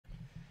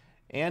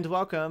And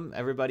welcome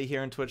everybody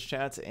here in Twitch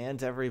chats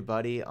and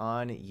everybody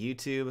on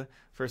YouTube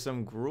for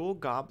some Gruul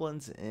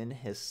Goblins in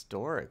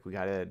Historic. We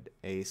got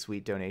a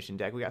sweet donation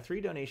deck. We got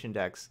 3 donation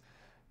decks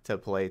to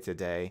play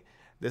today.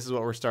 This is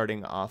what we're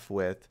starting off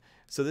with.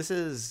 So this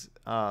is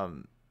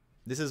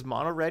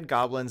mono red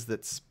goblins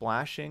that's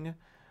splashing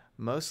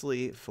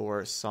mostly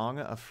for Song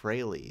of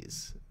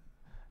Freyalise,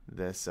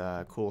 this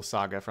cool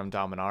saga from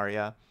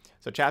Dominaria.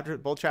 So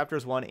both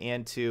chapters 1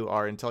 and 2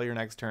 are until your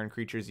next turn,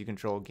 creatures you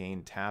control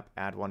gain tap,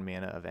 add 1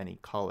 mana of any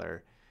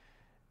color.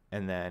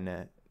 And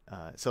then,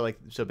 so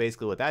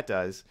basically what that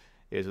does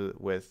is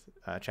with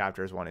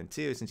chapters 1 and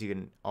 2, since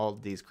all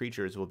these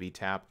creatures will be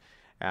tap,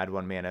 add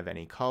 1 mana of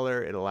any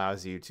color, it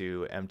allows you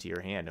to empty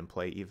your hand and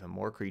play even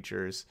more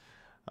creatures.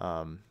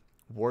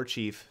 War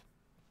Chief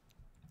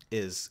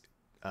is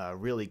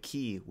really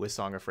key with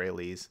Song of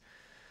Freyalise,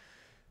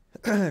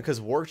 because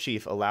War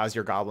Chief allows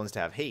your goblins to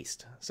have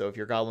haste. So if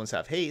your goblins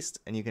have haste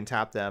and you can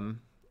tap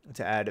them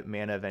to add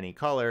mana of any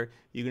color,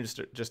 you can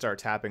just start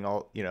tapping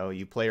all,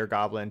 you play your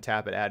goblin,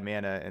 tap it, add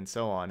mana, and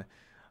so on.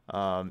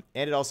 And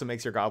it also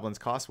makes your goblins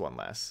cost 1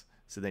 less.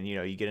 So then,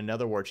 you get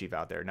another War Chief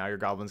out there. Now your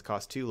goblins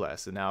cost 2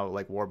 less. And now,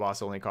 like, War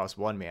Boss only costs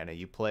 1 mana.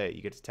 You play it,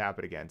 you get to tap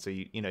it again. So,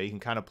 you can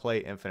kind of play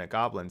infinite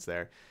goblins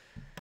there.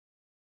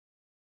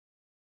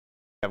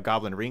 You have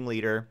Goblin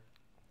Ringleader.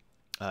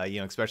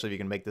 Especially if you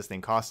can make this thing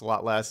cost a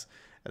lot less,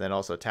 and then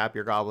also tap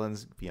your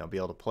goblins, be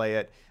able to play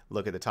it,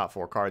 look at the top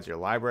 4 cards of your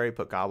library,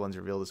 put goblins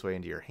revealed this way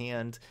into your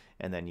hand,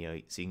 and then,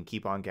 so you can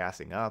keep on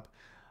gassing up.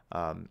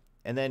 And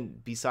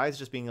then besides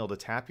just being able to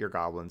tap your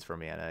goblins for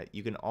mana,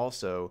 you can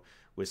also,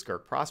 with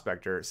Skirk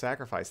Prospector,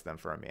 sacrifice them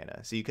for a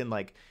mana. So you can,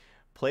 like,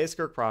 play a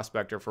Skirk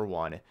Prospector for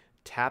 1,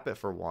 tap it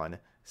for 1,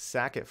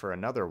 sack it for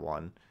another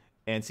 1,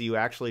 and so you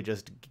actually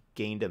just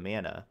gained a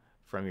mana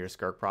from your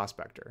Skirk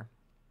Prospector.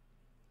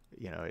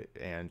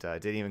 And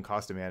didn't even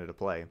cost a mana to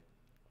play.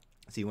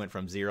 So you went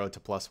from 0 to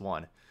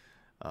 +1,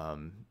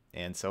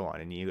 and so on.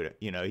 And you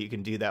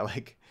can do that,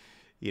 like,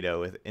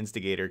 with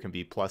Instigator can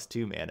be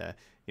 +2 mana.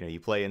 You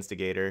play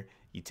Instigator,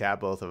 you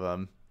tap both of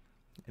them,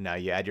 and now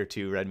you add your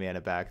 2 red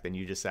mana back, then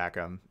you just sack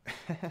them,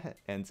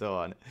 and so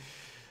on.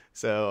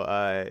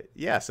 So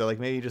yeah, so like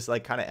maybe just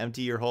like kind of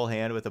empty your whole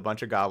hand with a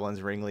bunch of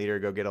goblins, Ringleader,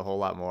 go get a whole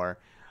lot more.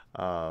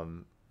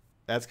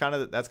 That's kind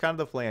of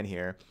the plan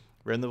here.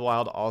 Rhythm of the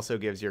Wild also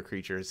gives your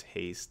creatures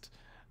haste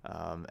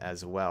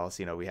as well.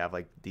 So, we have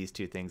like these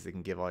 2 things that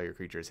can give all your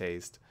creatures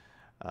haste.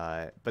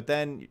 But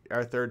then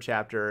our 3rd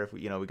chapter, if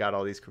we got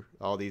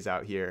all these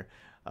out here.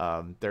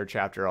 3rd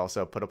chapter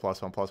also put a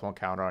 +1/+1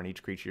 counter on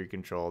each creature you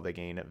control. They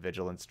gain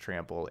Vigilance,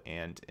 Trample,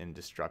 and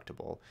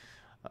Indestructible.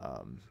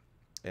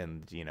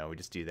 And we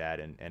just do that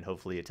and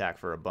hopefully attack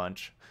for a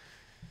bunch.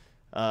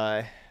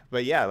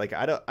 But yeah, like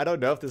I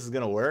don't know if this is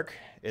gonna work.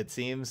 It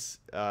seems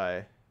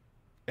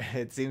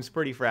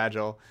pretty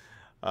fragile,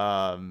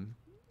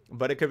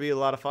 but it could be a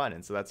lot of fun,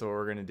 and so that's what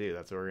we're going to do.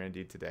 That's what we're going to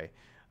do today.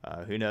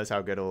 Who knows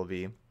how good it will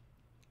be.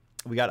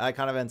 We got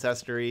Icon of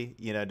Ancestry,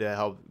 to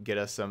help get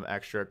us some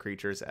extra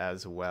creatures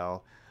as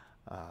well.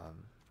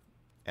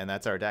 And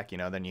that's our deck,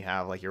 Then you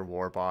have, like, your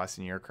War Boss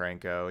and your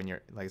Krenko and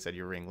like I said,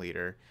 your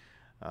Ringleader.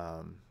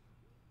 And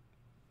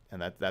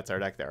that's our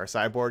deck there. Our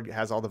sideboard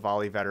has all the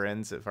Volley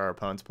Veterans if our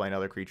opponent's playing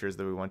other creatures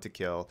that we want to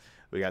kill.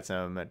 We got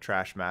some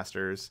Trash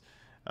Masters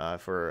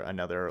for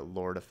another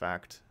Lord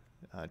effect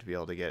to be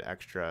able to get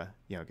extra,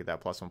 get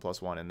that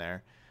 +1/+1 in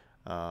there.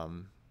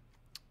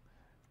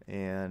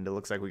 And it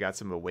looks like we got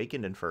some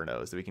Awakened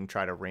Infernos that we can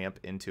try to ramp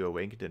into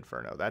Awakened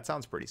Inferno. That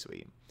sounds pretty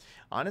sweet.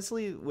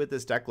 Honestly, with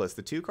this deck list,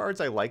 the 2 cards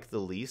I like the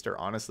least are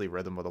honestly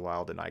Rhythm of the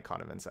Wild and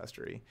Icon of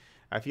Ancestry.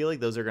 I feel like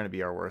those are going to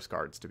be our worst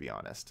cards, to be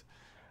honest.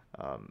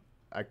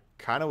 I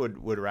kind of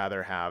would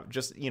rather have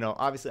just,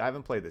 obviously I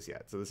haven't played this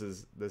yet, so this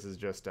is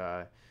just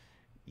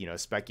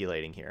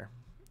speculating here.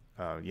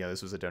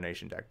 This was a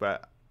donation deck,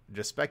 but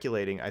just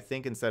speculating, I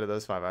think instead of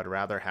those 5, I'd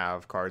rather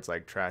have cards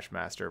like Trash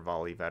Master,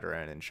 Volley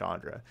Veteran, and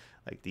Chandra,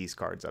 like these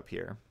cards up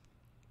here.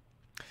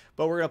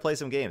 But we're gonna play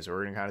some games.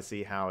 We're gonna kind of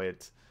see how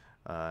it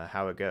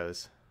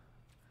goes.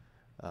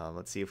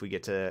 Let's see if we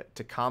get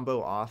to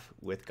combo off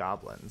with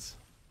goblins.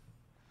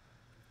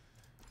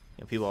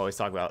 People always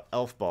talk about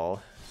Elf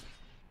Ball.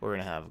 We're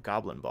gonna have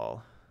Goblin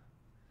Ball.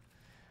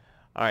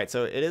 All right,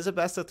 so it is a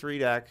best of 3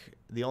 deck.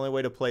 The only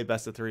way to play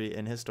best of 3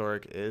 in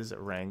Historic is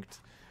ranked.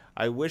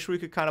 I wish we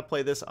could kind of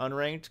play this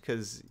unranked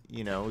because,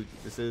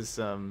 this is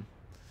a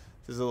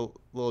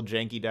little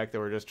janky deck that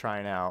we're just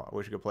trying out. I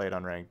wish we could play it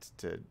unranked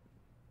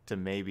to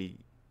maybe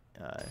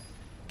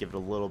give it a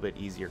little bit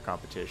easier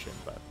competition,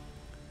 but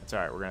that's all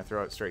right. We're going to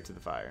throw it straight to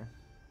the fire.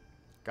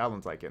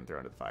 Goblins like getting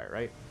thrown to the fire,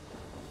 right?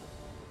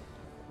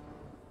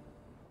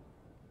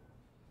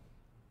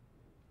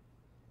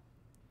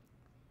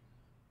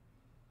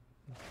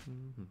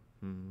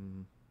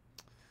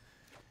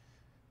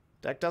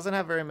 Deck doesn't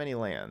have very many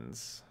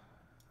lands.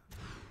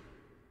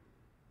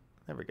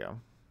 There we go.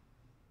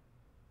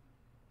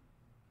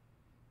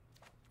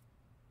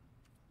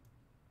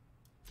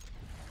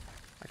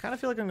 I kind of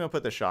feel like I'm going to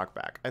put the shock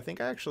back. I think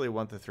I actually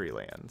want the 3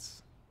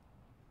 lands.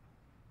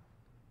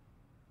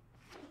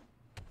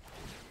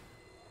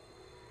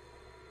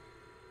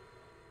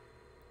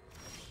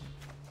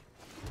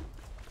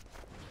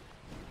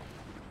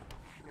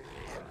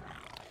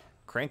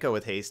 Krenko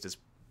with haste is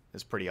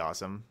pretty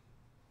awesome.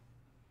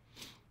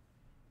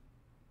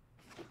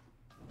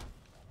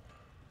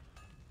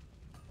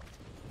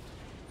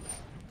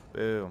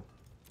 Boo.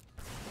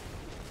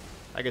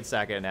 I could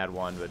sack it and add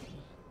 1, but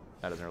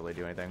that doesn't really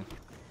do anything.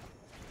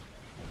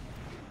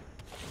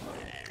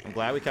 I'm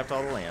glad we kept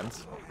all the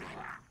lands.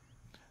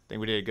 I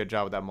think we did a good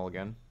job with that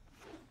mulligan.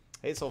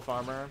 Hey, Soul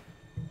Farmer.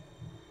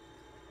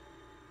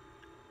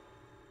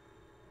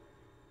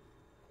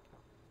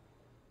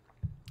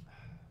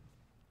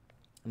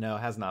 No, it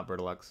has not,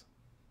 Bertilux.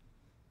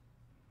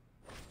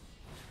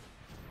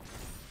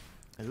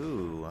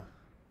 Ooh.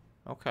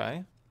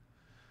 Okay.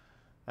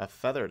 A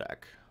feather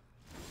deck.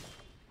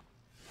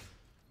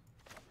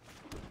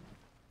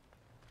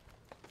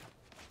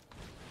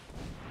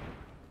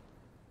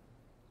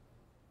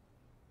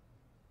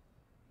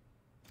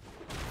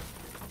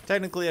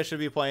 Technically, I should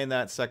be playing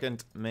that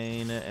second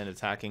main and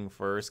attacking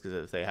first,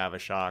 because if they have a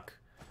shock,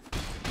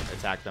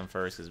 attack them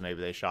first, because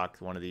maybe they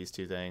shocked one of these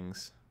two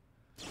things.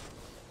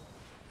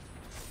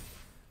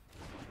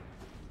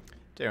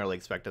 Didn't really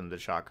expect them to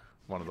shock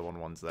one of the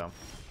 1/1s, though.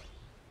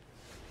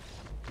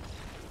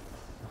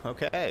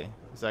 Okay,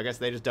 so I guess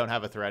they just don't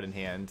have a threat in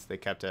hand. They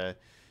kept a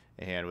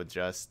hand with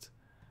just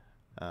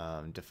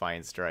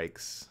Defiant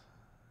Strikes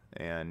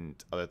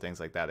and other things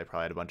like that. They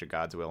probably had a bunch of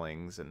God's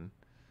Willings and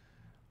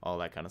all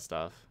that kind of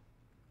stuff.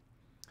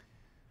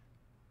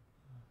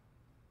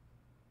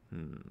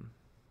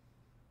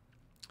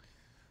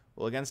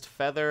 Well, against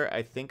Feather,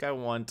 I think I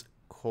want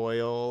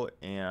Coil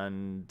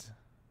and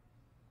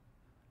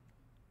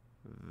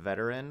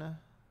Veteran.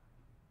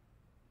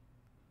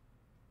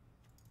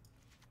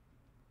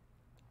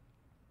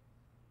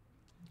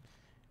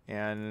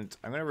 And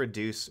I'm going to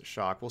reduce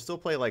Shock. We'll still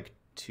play like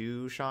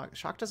 2 Shock.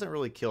 Shock doesn't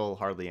really kill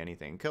hardly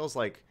anything. Kills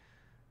like,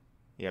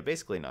 yeah,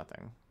 basically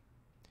nothing.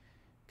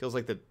 Kills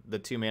like the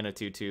 2 mana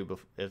 2/2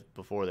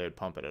 before they would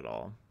pump it at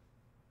all.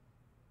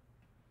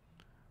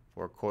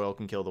 Or Coil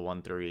can kill the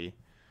 1/3.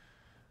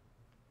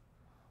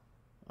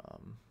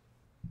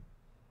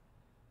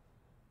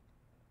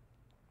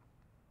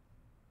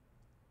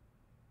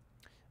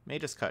 May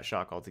just cut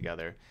Shock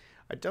altogether.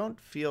 I don't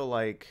feel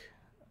like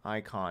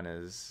Icon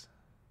is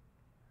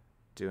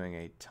doing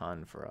a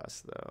ton for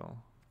us, though.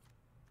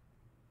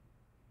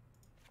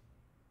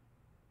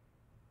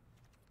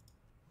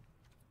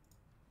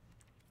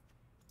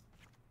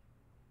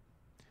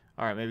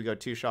 All right, maybe go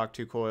 2 Shock,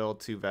 2 Coil,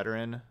 2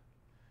 Veteran.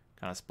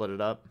 Kind of split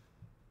it up.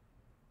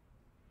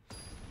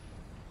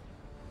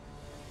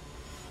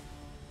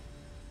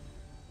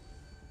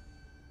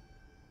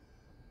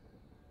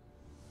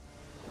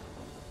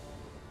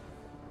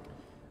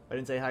 I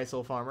didn't say hi,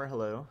 Soul Farmer.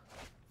 Hello.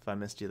 If I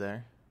missed you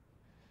there.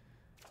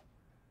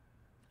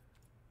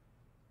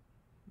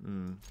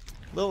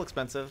 Little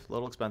expensive,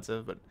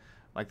 but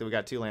like that we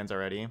got 2 lands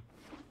already.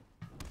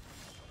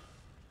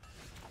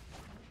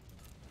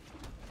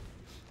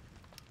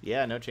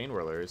 Yeah, no Chain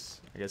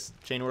Whirlers. I guess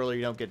Chain Whirler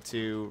you don't get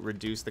to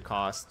reduce the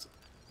cost.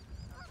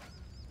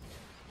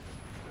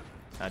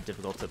 Kind of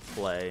difficult to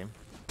play.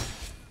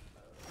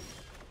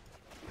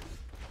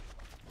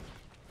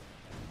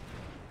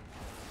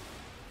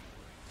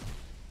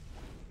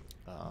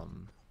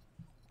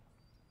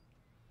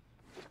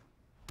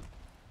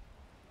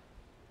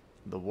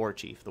 The War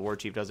Chief. The War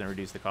Chief doesn't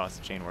reduce the cost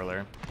of Chain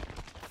Whirler.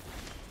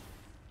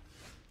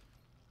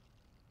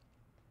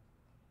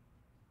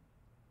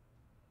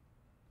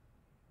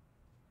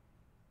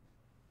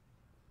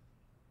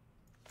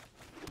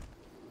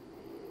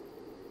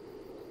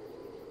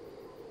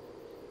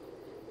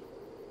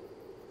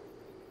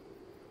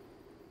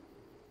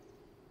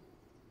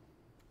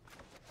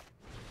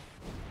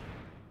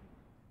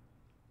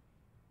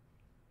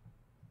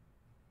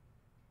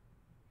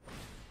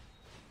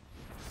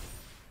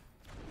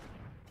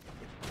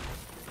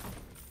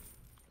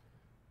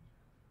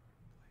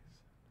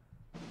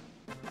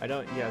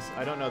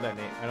 I don't know that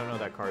name. I don't know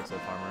that card, Soul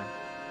Farmer.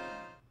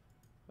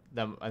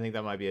 I think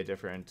that might be a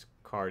different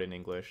card in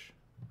English.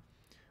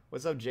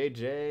 What's up,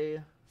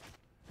 JJ?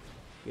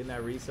 Getting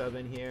that resub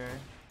in here.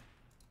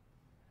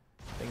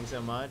 Thank you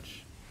so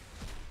much.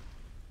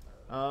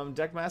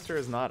 Deckmaster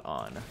is not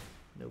on.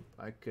 Nope,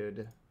 I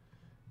could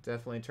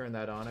definitely turn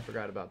that on. I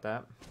forgot about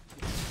that.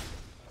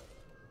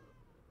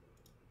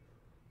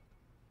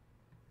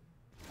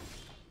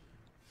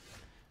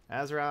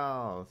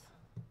 Azraoth.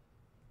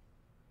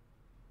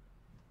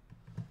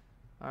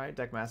 Alright,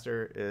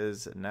 Deckmaster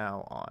is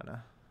now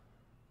on.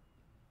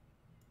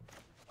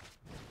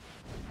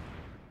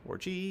 War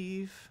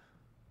Chief.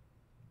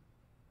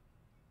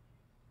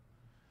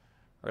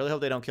 I really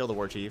hope they don't kill the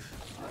War Chief.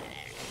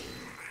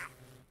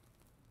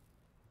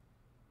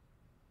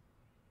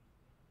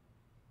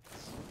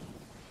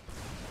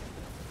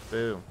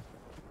 Boo.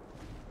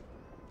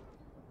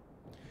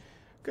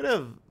 Could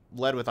have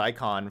led with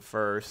Icon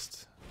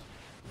first.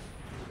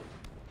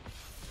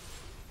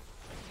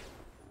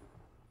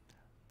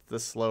 The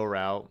slow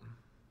route.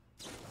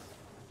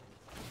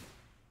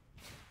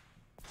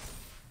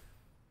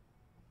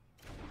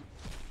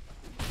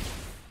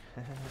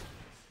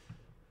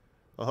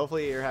 Well,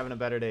 hopefully you're having a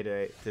better day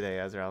today,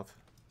 Azraoth.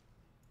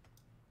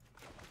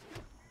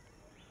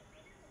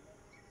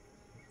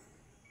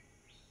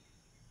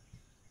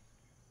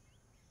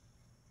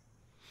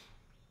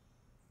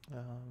 Um,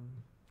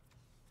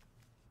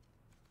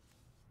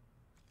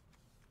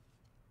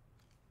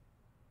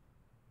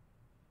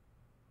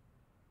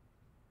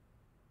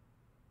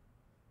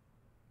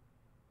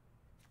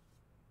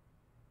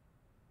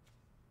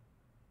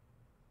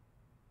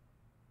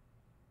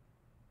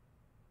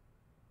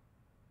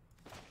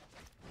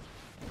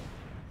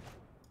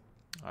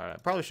 all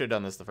right, probably should have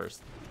done this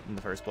in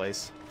the first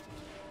place.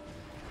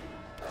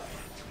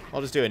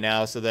 I'll just do it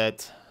now so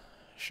that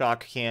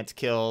Shock can't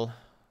kill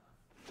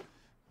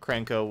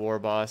Krenko, War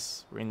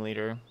Boss,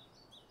 Ringleader.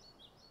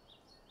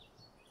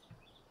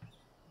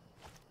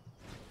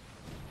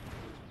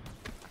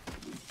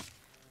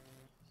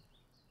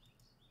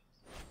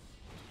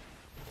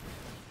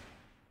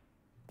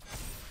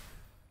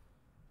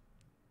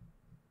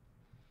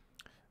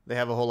 They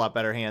have a whole lot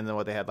better hand than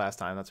what they had last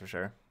time, that's for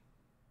sure.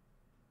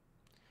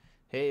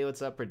 Hey,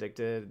 what's up,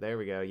 Predicted? There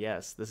we go.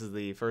 Yes, this is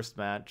the first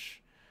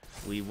match.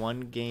 We won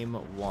game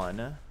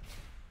 1.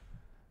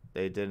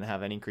 They didn't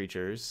have any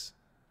creatures.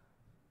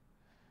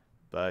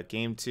 But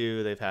game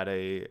 2, they've had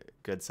a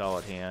good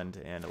solid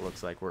hand, and it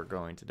looks like we're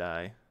going to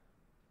die.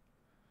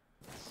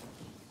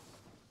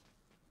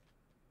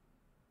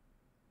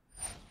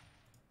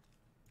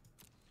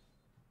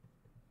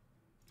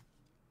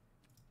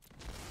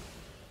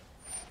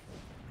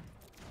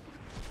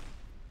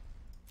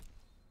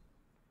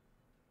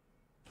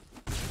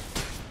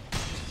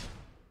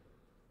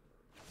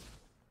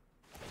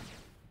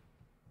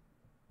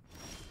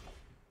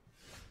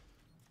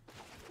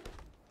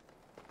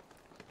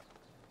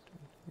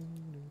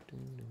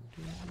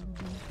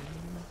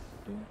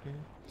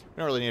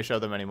 We don't really need to show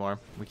them anymore.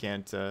 We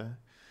can't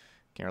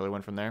really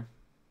win from there.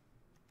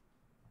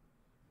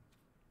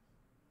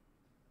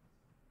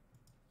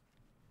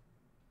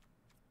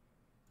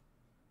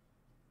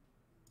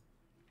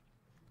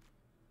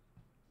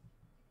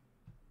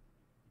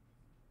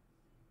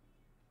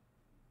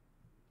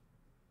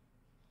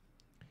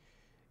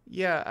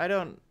 Yeah, I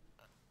don't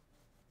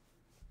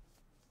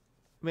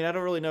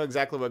really know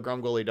exactly what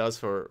Gruul Goblins does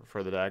for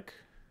the deck.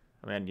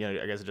 I mean, you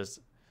know, I guess it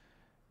just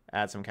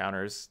adds some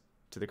counters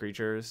to the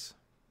creatures.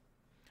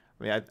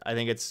 I mean, I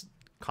think it's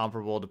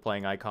comparable to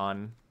playing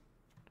Icon,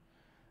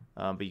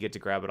 but you get to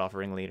grab it off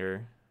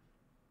Ringleader.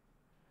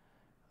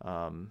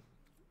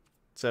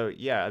 So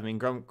yeah, I mean,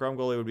 Gruul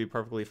Goblins would be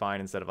perfectly fine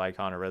instead of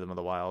Icon or Rhythm of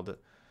the Wild.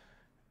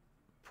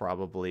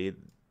 Probably.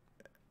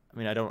 I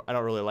mean, I don't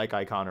really like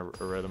Icon or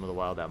Rhythm of the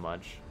Wild that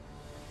much.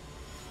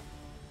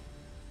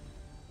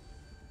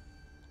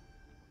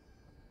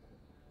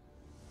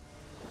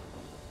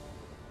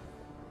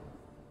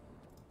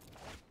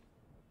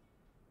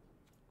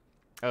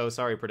 Oh,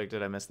 sorry,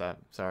 Predicted. I missed that.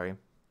 Sorry.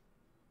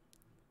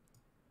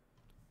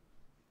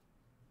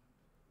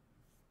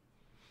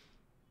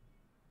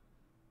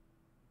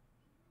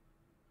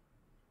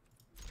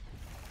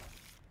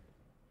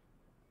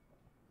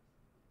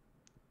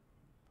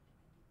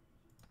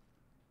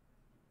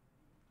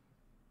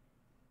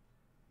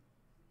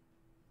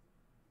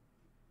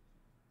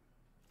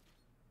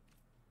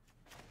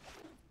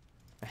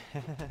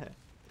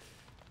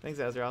 Thanks,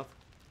 Azeroth.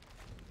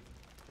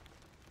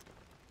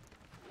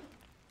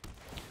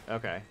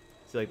 Okay.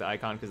 So like the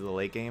Icon because of the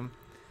late game.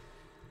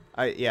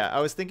 I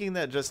was thinking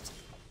that just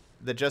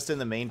in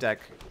the main deck,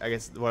 I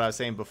guess what I was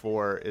saying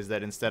before is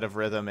that instead of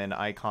Rhythm and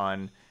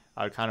Icon,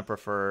 I would kind of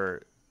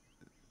prefer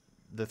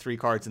the 3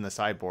 cards in the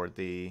sideboard,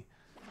 the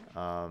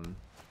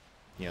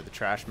you know, the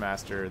Trash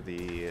Master,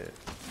 the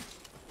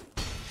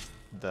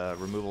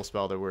removal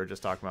spell that we were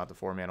just talking about, the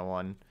 4-mana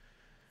one,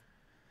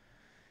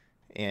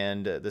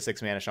 and the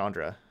 6-mana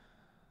Chandra.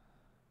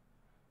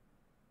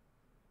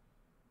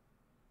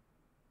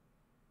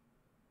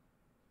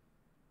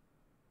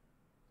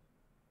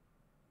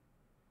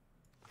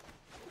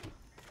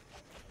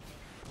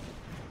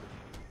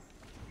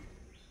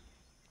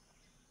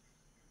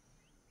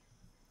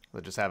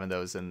 But just having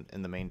those in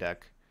the main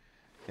deck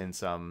in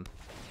some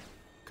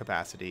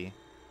capacity.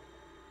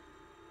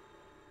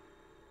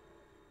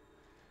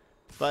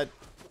 But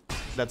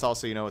that's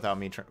also, you know, without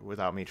me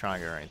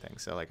trying it or anything.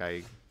 So like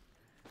I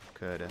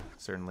could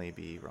certainly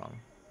be wrong.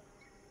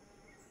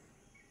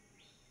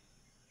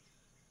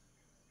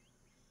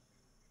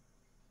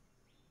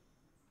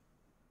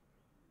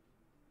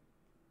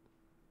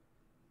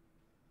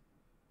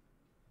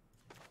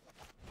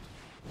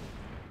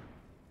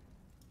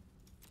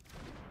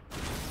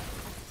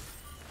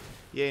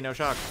 Yay, no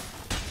shock.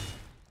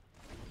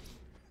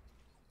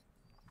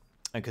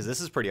 And because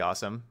this is pretty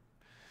awesome.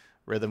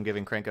 Rhythm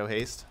giving Krenko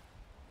haste.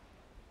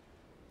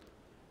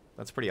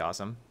 That's pretty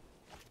awesome.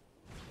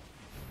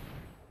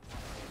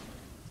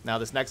 Now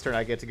this next turn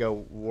I get to go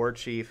War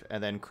Chief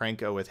and then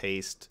Krenko with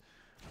haste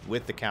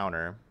with the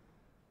counter.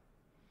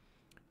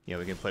 You know,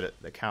 we can put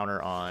the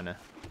counter on.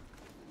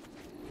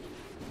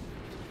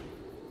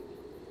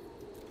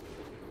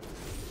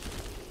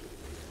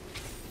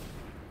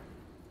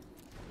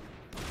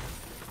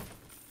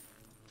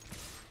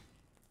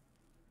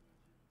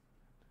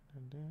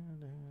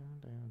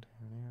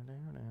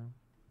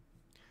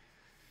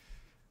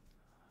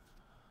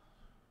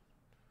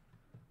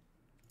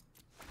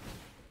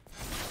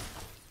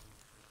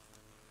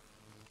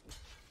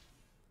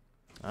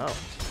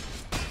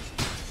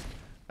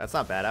 That's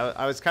not bad.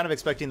 I was kind of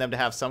expecting them to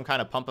have some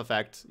kind of pump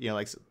effect,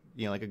 like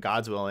a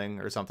God's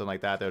Willing or something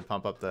like that would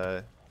pump up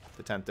the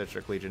 10th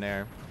District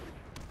Legionnaire.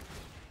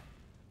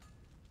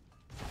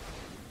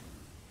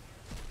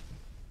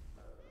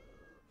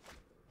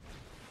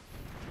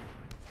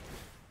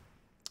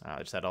 I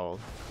just had all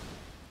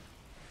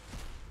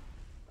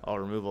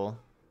removal.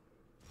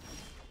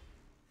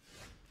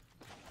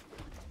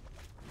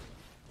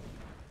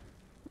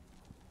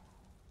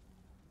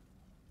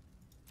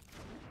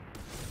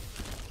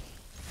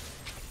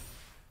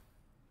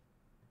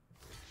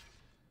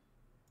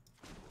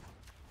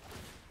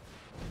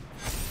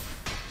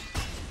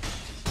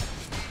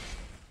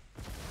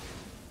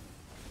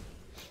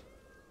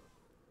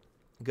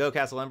 Go,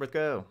 Castle Emberth,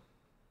 go.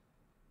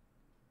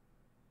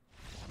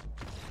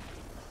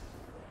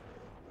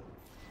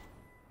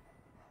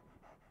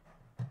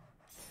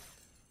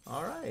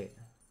 All right.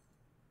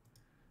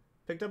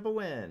 Picked up a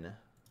win.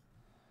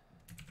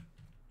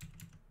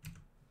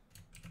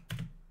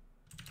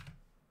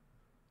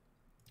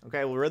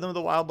 Okay, well, Rhythm of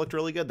the Wild looked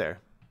really good there.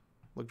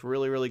 Looked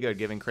really, really good,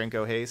 giving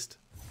Krenko haste.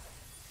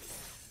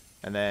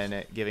 And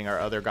then giving our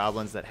other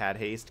goblins that had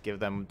haste, give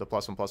them the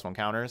 +1/+1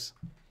 counters.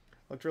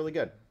 Looked really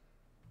good.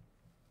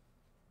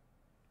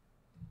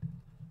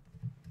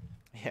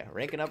 Yeah,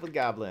 ranking up with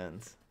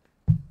goblins.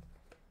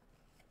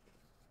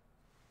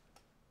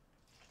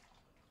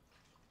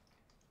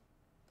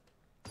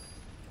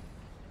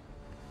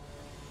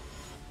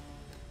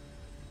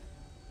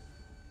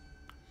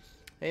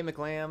 Hey,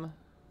 McLam.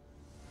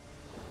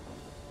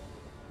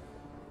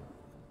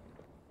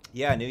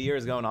 Yeah, New Year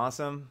is going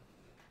awesome.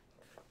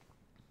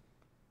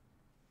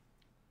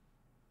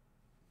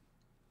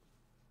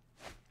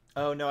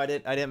 Oh no, I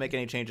didn't make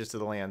any changes to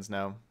the lands,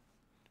 no.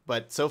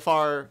 But so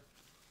far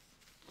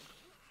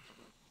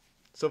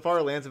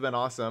our lands have been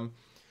awesome.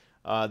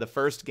 The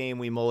first game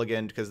we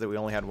mulliganed because we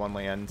only had one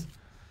land,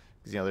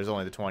 because there's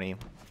only the 20.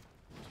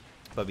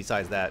 But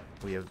besides that,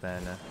 we have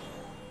been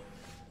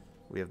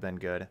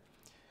good.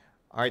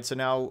 All right, so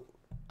now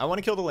I want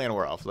to kill the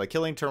Llanowar Elf. Like,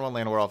 killing turn 1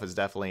 Llanowar Elf is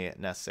definitely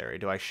necessary.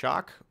 Do I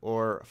shock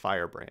or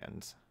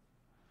Firebrand?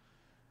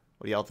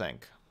 What do y'all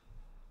think?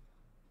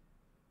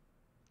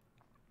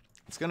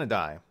 It's gonna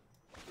die.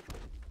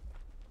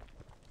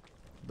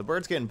 The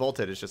bird's getting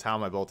bolted. It's just how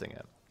am I bolting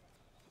it?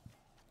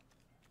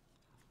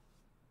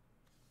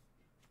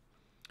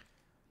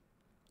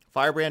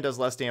 Firebrand does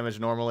less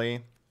damage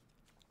normally,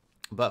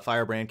 but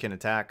Firebrand can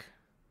attack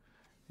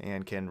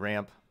and can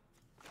ramp.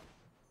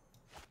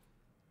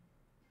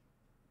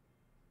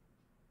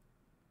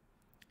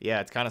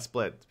 Yeah, it's kind of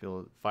split.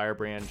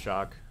 Firebrand,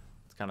 shock.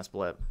 It's kind of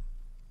split.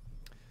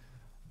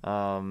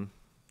 All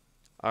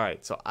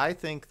right, so I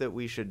think that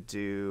we should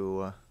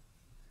do...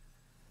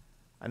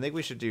 I think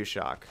we should do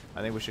shock.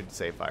 I think we should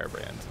save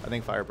Firebrand. I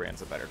think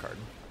Firebrand's a better card.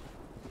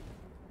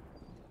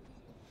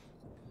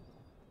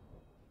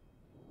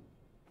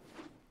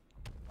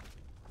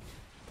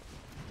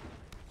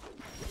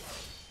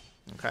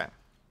 Okay.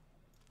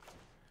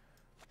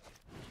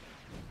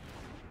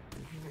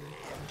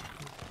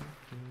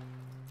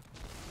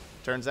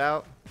 Turns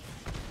out,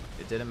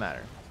 it didn't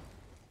matter.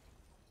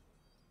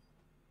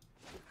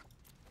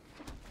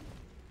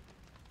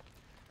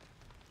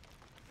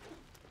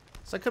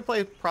 So I could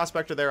play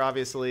Prospector there,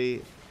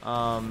 obviously.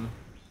 I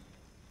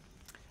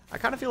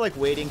kind of feel like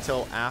waiting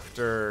till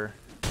after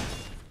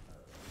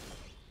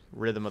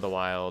Rhythm of the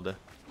Wild.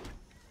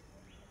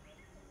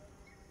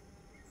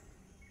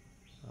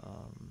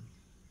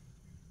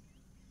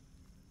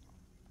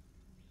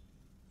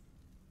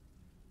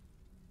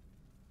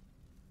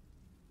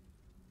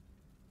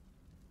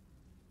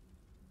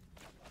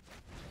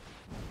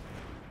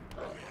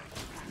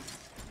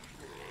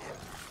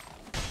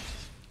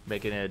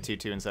 Making it a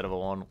 2/2 instead of a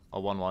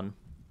 1/1.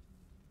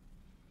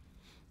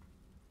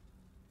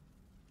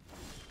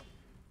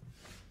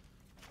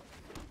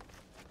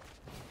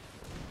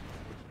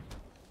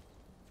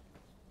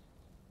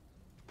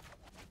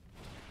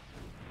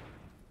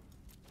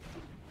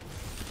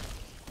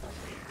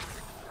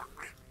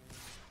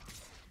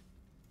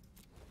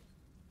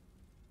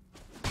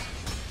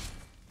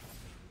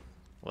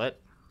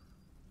 What?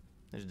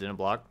 I just didn't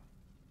block.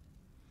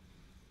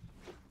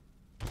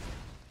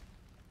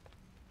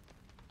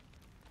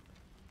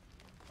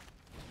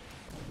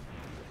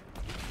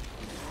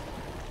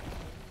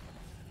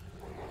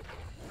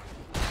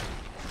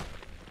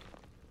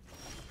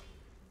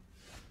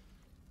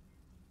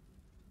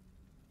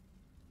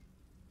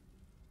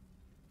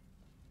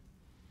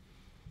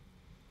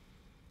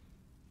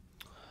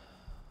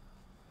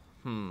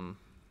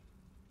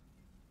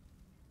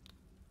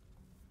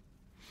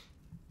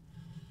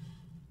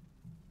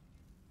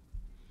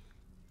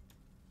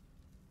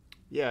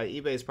 Yeah,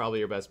 eBay is probably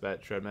your best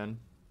bet, Treadman.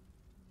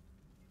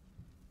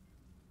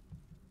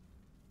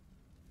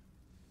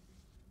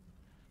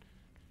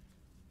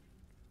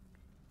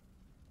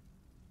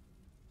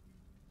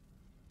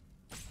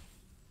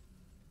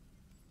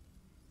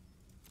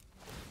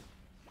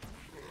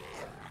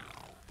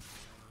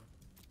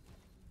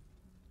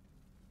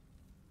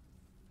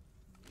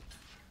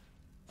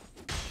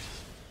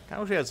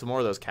 Kind of wish we had some more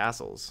of those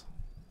castles.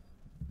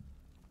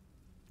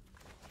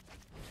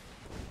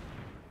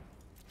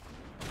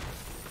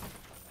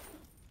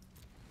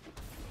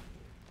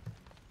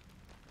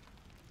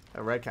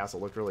 That red castle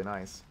looked really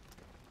nice.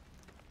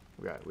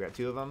 We got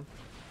 2 of them.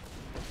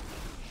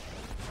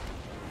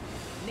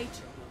 Nature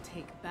will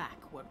take back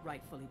what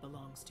rightfully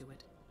belongs to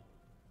it.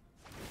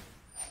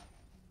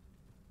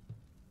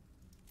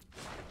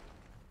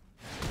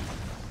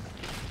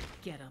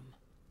 Get 'em.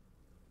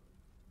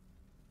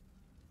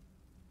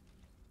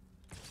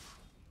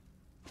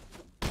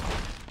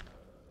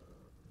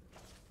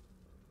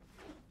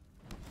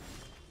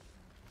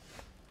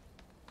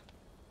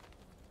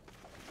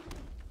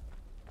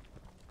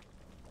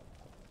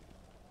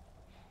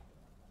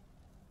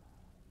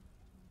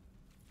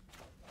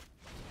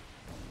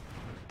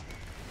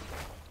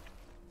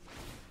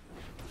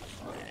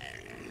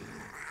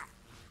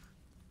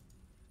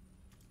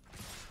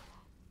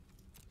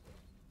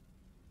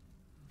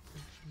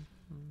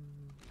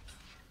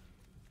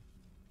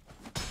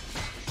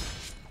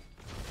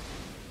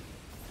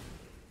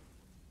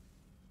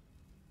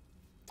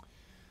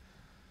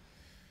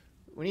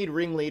 We need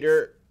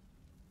ringleader.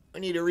 We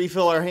need to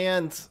refill our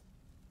hands.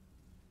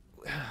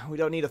 We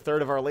don't need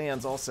 1/3 of our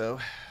lands also,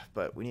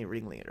 but we need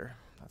ringleader.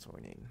 That's what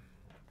we need.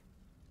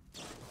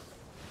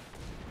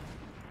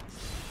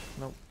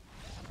 Nope.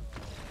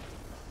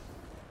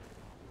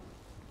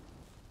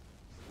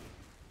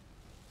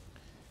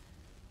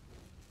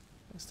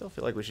 I still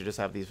feel like we should just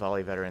have these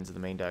volley veterans in the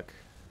main deck.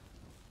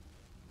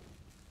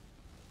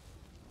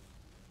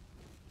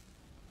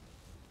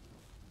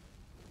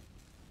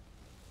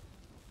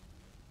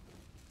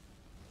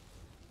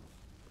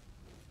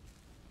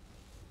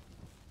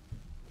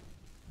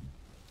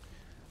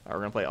 We're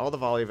going to play all the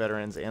volley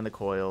veterans and the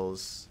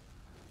coils.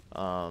 It's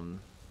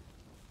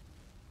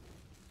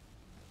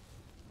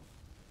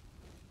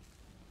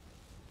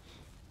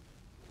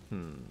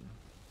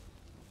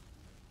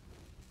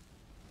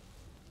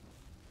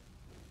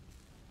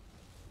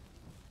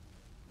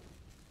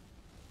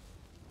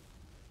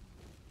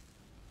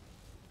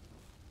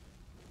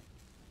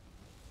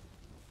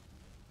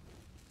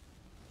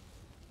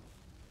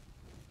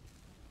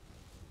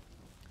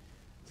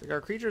like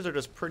our creatures are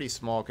just pretty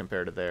small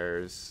compared to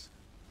theirs.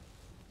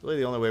 Really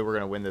the only way we're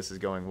going to win this is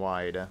going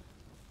wide. Well,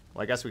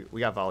 I guess we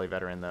got volley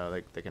veteran though.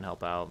 They can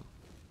help out.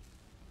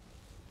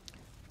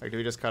 Like, do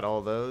we just cut all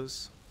of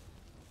those?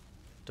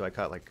 Do I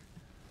cut like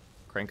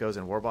Krankos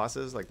and war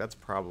bosses? Like, that's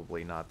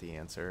probably not the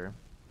answer.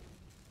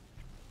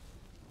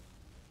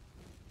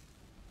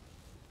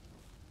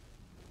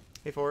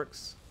 Hey,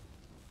 Forks.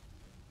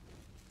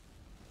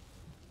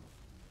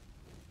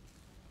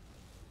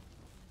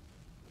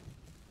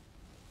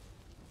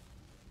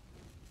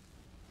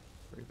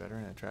 Free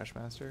veteran and trash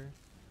master.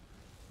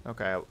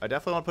 Okay, I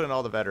definitely want to put in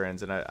all the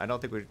veterans, and I don't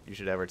think you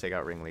should ever take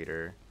out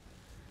ringleader.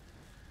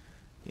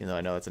 Even though I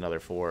know it's another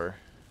 4.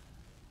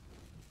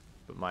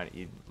 But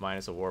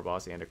minus a war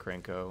boss and a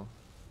Krenko.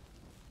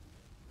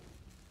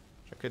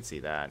 Which I could see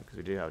that, because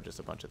we do have just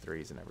a bunch of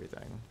 3s and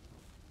everything.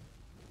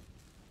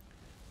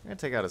 I'm going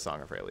to take out a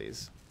Song of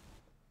Freyalise.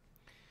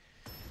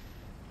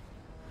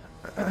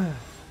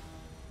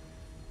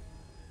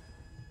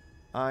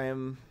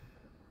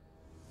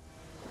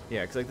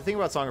 Yeah, because like the thing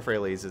about Song of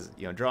Freyalise is,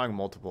 you know, drawing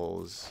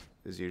multiples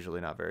is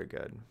usually not very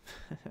good.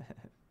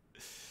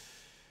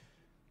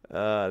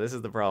 This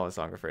is the problem with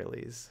Song of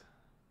Freyalise.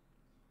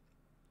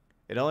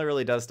 It only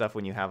really does stuff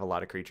when you have a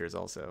lot of creatures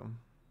also.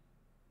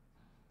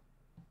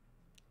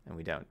 And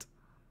we don't.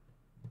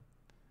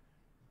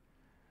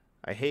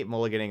 I hate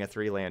mulliganing a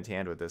 3-land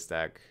hand with this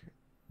deck.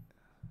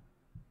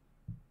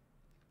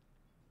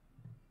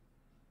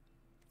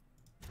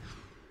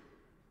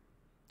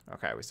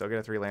 Okay, we still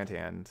get a 3-land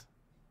hand.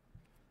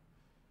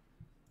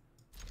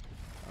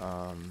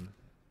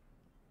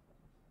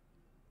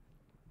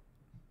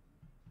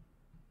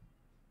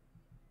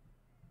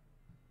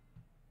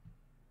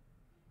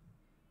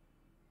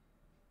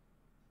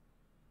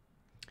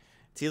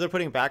 It's either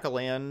putting back a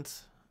land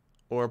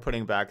or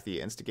putting back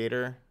the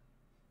Instigator.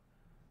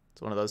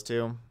 It's one of those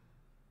two.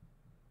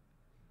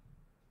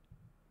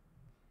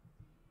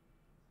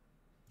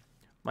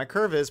 My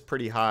curve is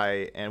pretty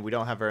high, and we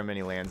don't have very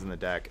many lands in the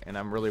deck, and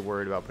I'm really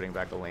worried about putting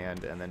back a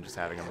land and then just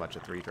having a bunch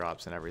of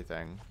 3-drops and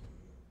everything.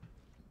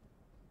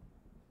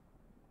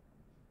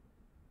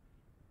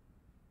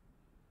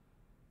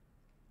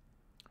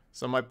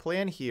 So my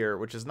plan here,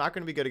 which is not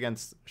going to be good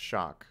against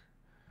Shock,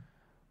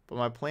 but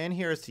my plan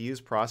here is to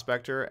use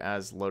Prospector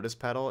as Lotus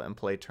Petal and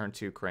play turn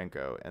 2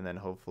 Krenko, and then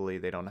hopefully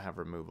they don't have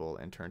removal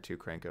and turn 2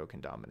 Krenko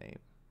can dominate.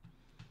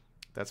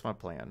 That's my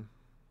plan.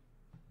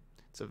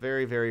 It's a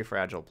very, very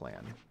fragile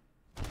plan,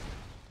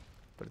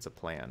 but it's a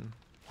plan.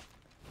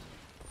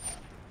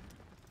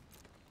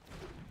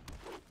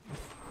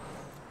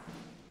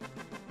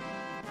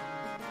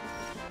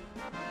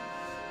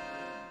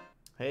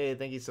 Hey,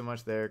 thank you so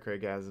much there,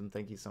 Craigasm.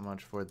 Thank you so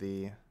much for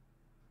the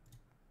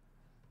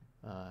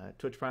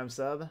Twitch Prime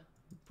sub.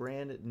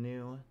 Brand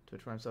new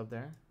Twitch Prime sub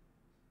there.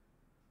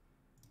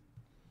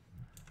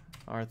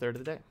 Our 3rd of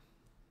the day.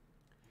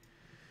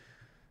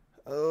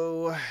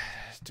 Oh,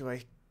 do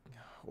I...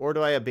 Or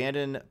do I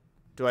abandon...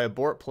 Do I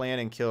abort plan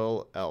and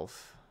kill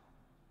elf?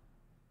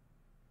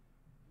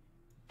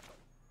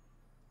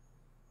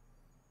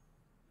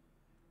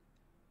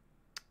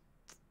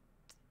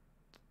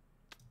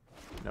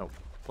 Nope.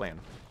 Plan.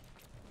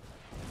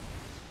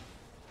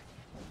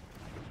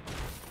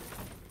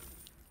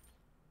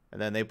 And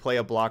then they play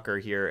a blocker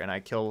here, and I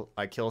kill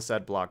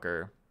said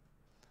blocker,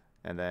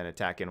 and then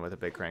attack in with a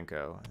big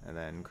Krenko, and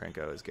then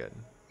Krenko is good.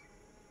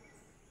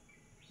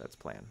 That's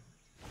plan.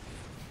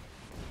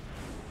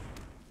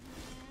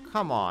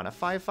 Come on, a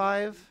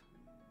 5/5?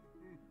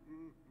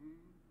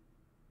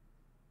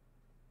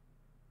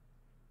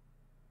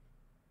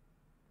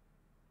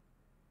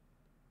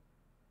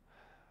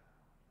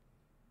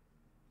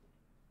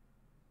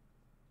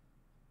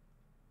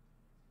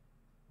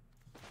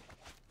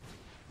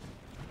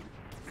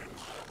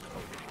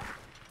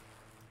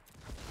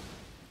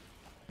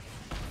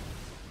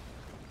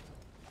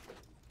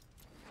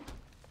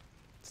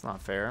 It's not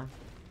fair.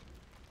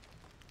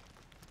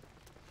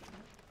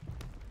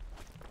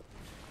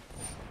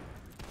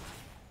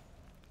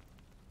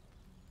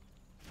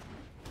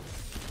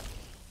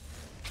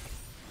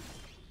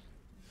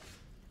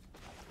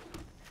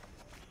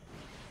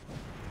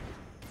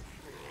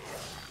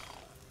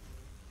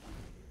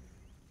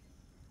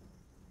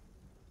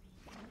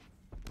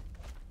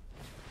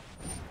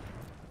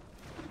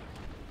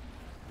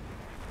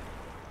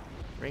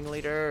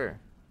 Ringleader,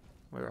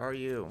 where are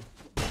you?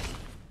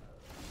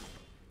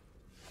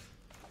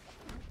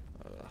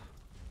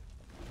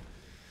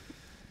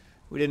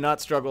 We did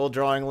not struggle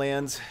drawing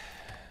lands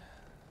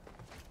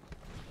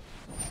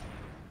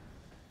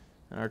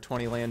in our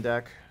 20 land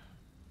deck.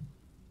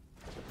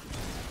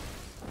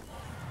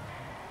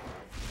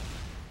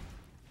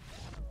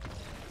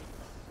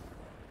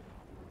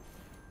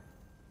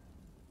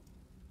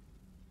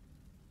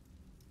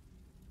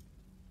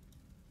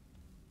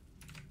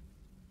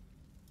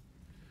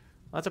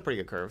 That's a pretty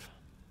good curve.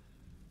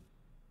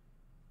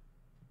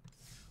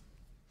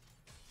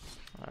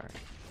 All right.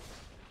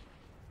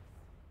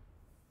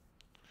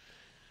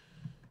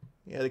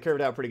 Yeah, they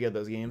curved out pretty good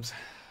those games,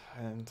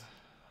 and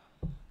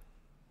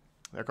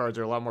their cards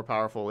are a lot more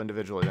powerful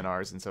individually than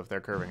ours, and so if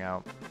they're curving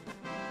out,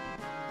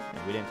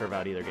 and we didn't curve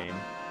out either game.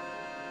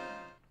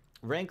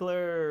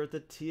 Rankler,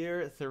 the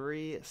tier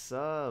 3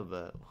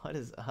 sub. What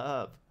is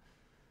up?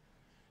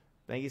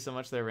 Thank you so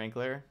much there,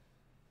 Rankler.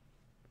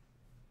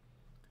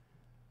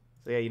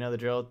 So yeah, you know the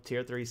drill.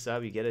 Tier 3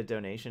 sub, you get a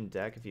donation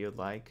deck if you would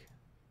like.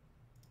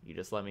 You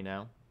just let me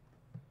know.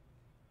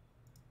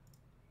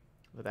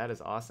 But that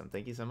is awesome.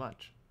 Thank you so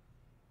much.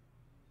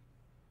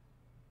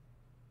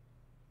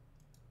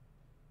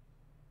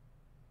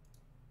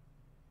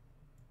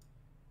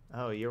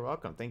 Oh, you're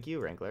welcome. Thank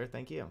you, Rankler.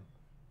 Thank you.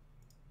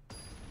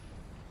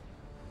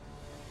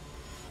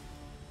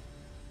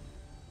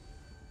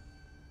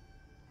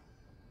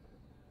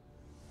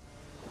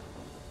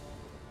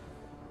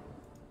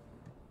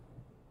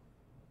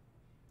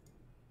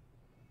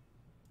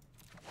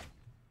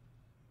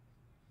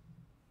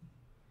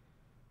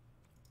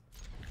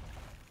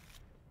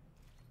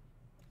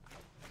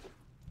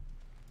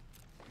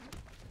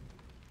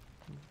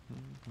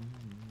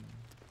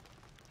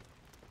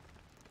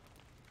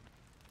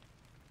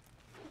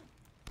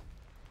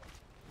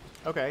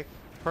 Okay,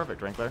 perfect,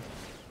 Rankler.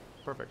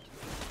 Perfect.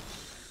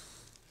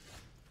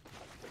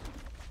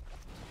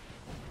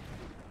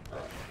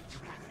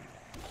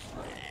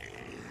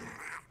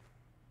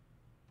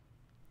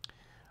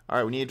 All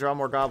right, we need to draw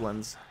more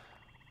goblins.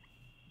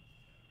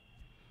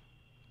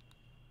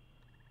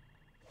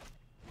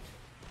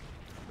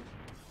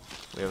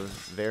 We have a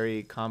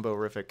very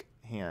combo-rific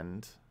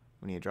hand.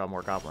 We need to draw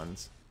more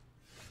goblins.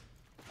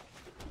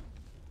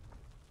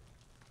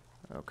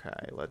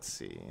 Okay, let's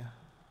see.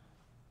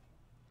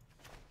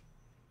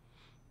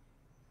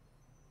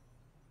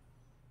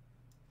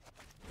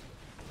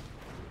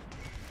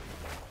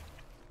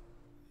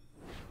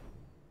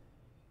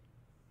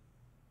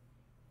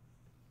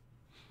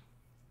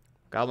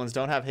 Goblins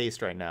don't have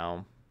haste right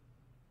now.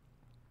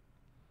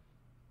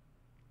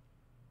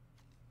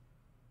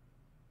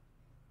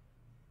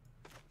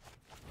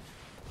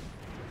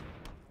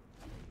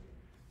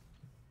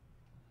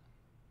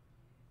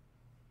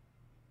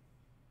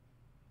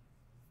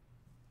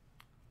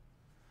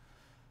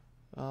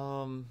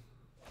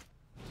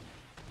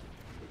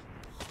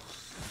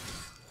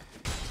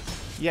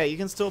 Yeah, you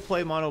can still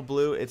play mono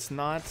blue. That's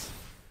not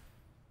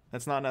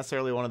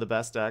necessarily one of the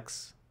best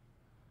decks.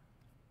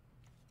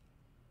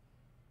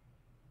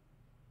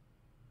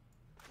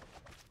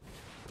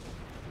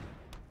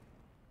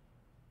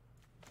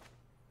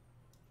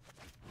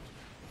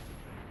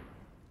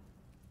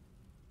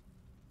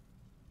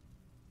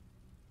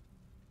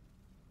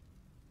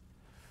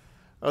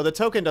 Oh, the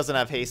token doesn't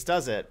have haste,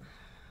 does it?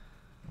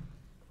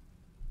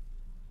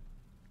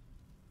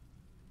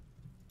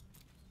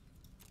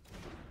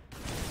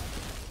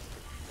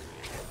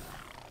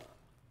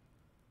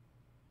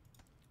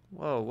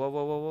 Whoa, whoa,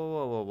 whoa, whoa,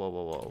 whoa, whoa, whoa, whoa,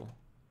 whoa, whoa.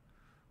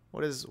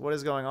 What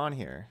is going on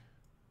here?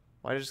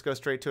 Why did it just go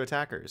straight to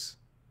attackers?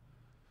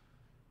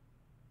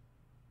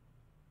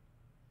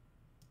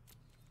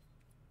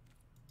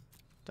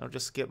 Don't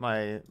just skip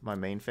my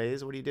main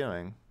phase. What are you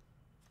doing?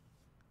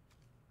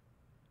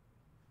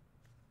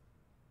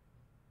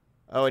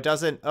 Oh, it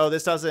doesn't. Oh,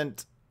 this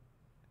doesn't.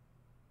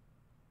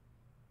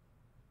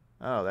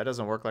 Oh, that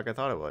doesn't work like I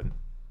thought it would.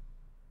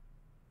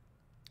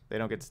 They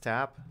don't get to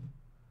tap?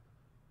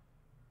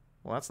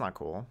 Well, that's not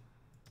cool.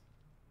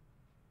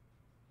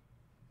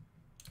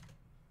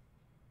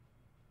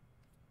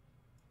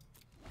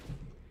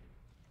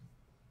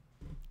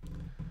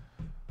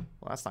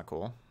 Well, that's not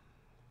cool.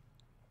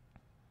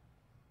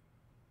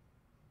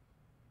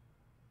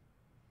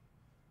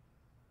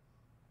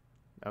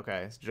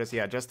 Okay,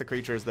 so just the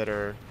creatures that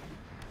are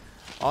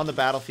on the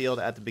battlefield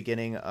at the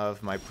beginning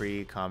of my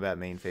pre-combat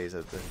main phase.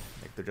 Like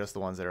they're just the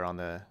ones that are on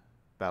the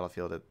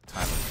battlefield at the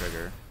time of the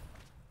trigger.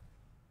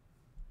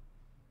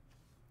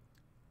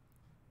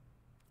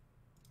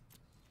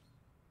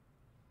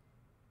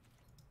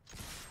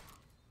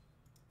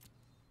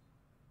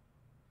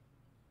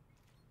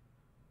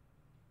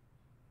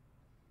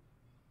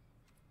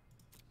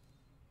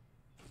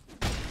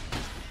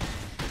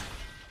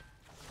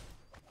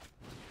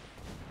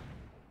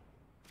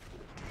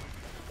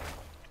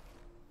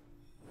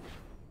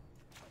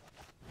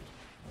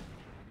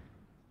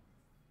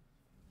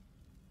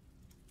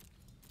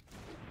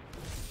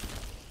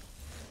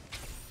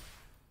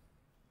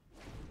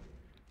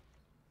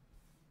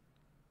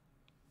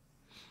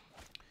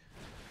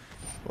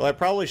 Well, I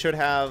probably should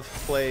have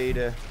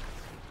played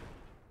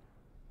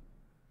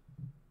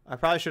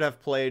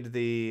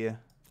the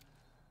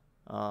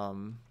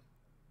other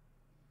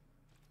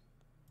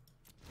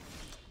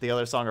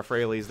Song of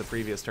Freyalise the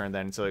previous turn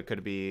then, so it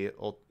could be,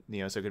 so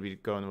it could be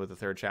going with the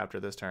third chapter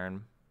this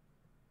turn.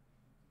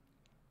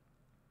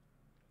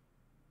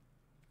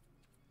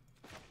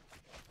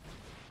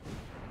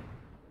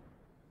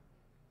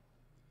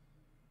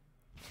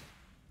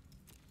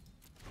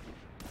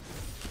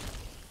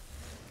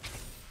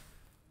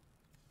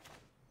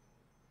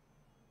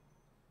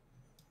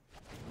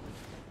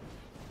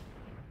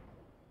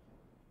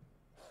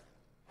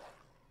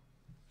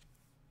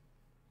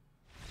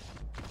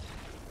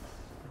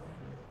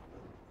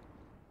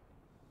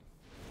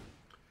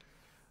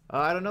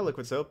 I don't know,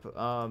 Liquid Soap.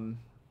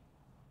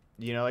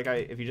 Like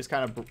if you just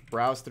kind of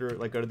browse through,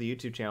 like go to the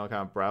YouTube channel,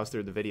 kind of browse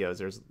through the videos.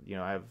 There's,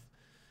 I have,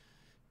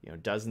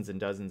 dozens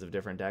and dozens of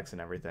different decks and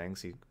everything.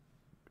 So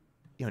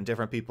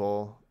different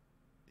people,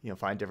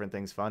 find different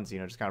things fun. So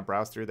just kind of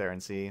browse through there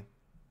and see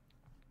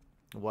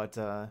what,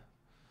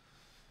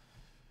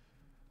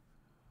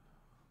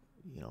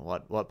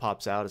 what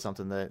pops out as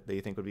something that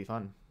you think would be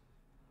fun.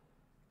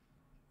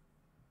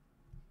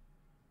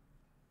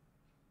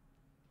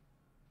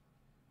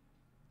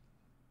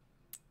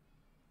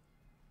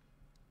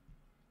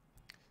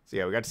 So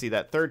yeah, we got to see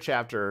that third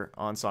chapter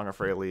on Song of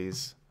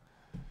Freyalise.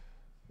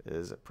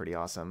 Is pretty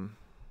awesome.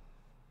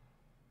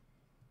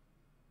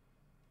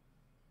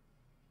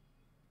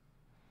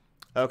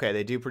 Okay,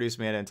 they do produce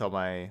mana until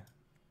my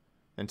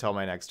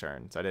next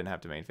turn, so I didn't have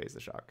to main phase the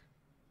shock.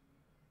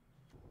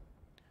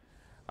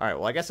 All right,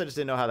 well, I guess I just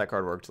didn't know how that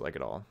card worked like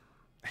at all.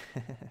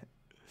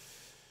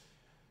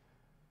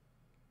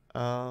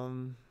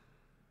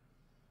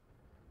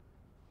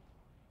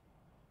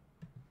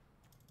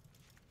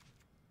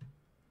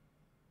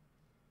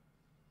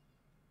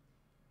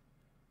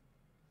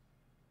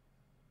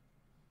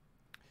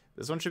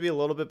 This one should be a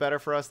little bit better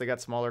for us. They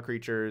got smaller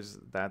creatures.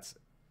 That's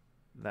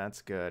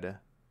good.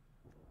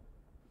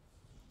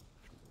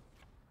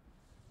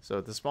 So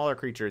with the smaller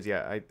creatures,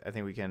 yeah, I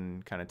think we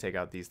can kind of take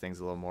out these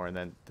things a little more, and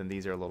then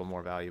these are a little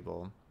more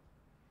valuable.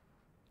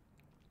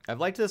 I've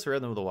liked this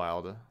Rhythm of the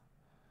Wild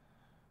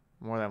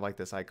more than I've liked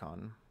this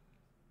icon.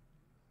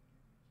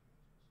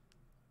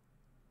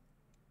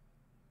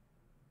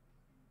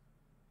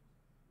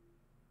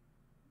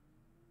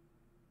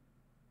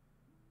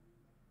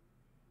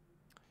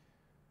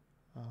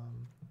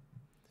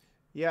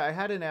 Yeah, I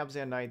had an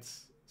Abzan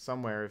Knights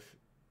somewhere. If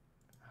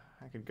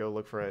I could go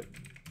look for it.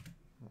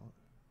 Well,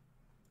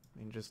 I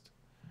mean, just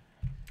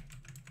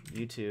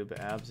YouTube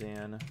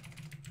Abzan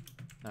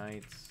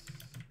Knights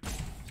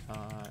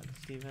Todd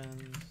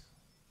Stevens.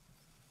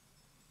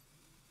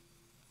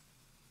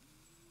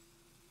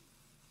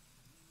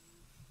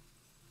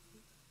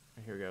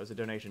 Here we go. It's a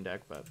donation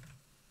deck, but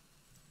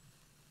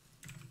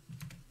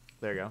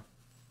there you go.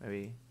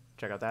 Maybe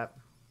check out that.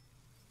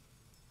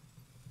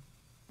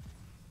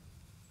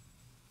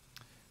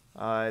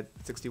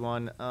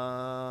 61.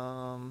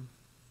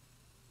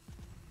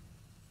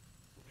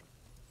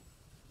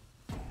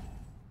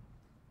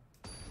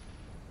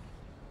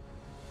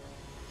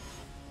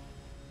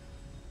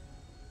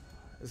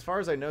 As far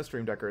as I know,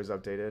 Stream Decker is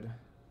updated.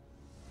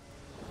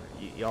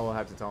 Y'all will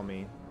have to tell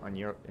me on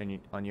your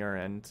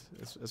end.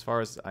 As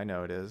far as I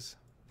know, it is.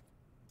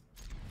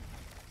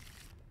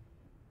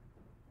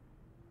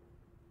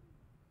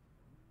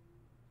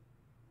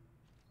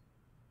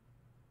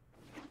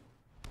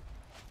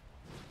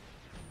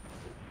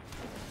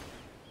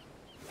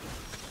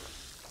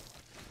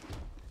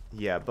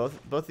 Yeah,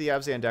 both the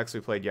Abzan decks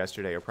we played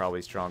yesterday are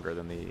probably stronger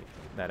than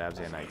that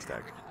Abzan Knights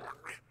deck.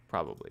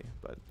 Probably,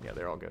 but yeah,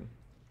 they're all good.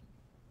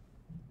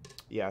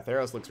 Yeah,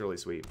 Theros looks really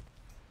sweet.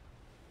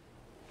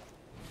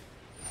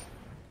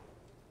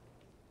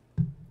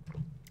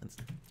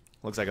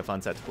 Looks like a fun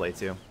set to play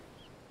too.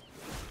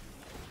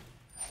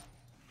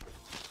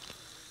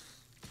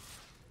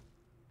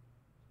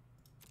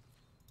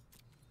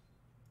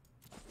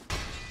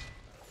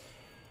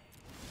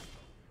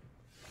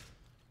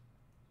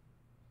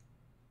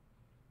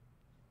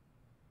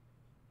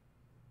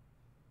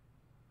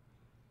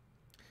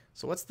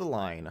 So what's the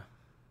line?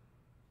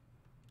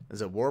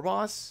 Is it War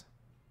Boss?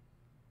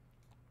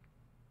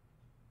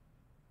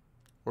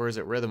 Or is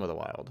it Rhythm of the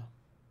Wild?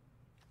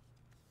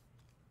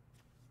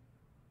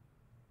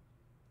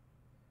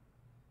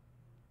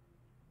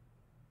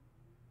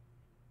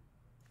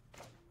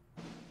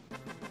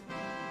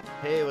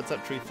 Hey, what's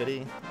up, Tree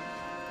Fitty?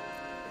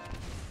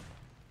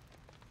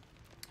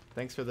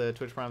 Thanks for the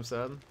Twitch Prime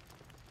sub.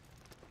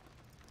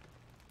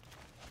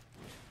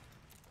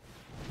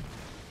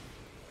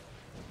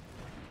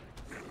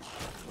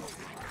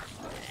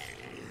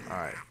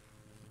 Alright.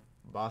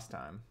 Boss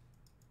time.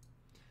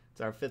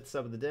 It's our 5th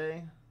sub of the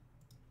day.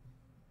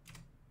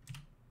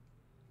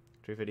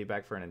 Tree Fitty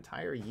back for an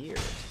entire year.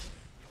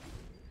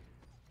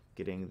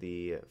 Getting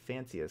the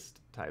fanciest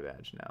tie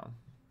badge now.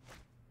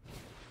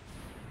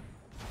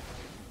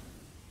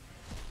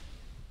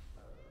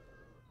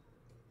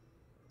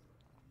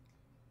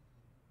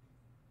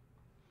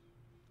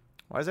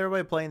 Why is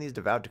everybody playing these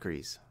Devout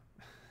Decrees?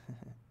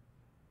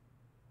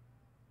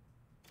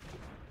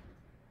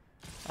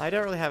 I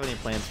don't really have any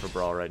plans for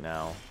Brawl right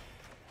now.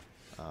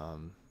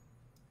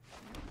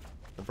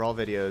 The Brawl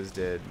videos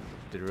did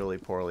really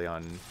poorly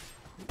on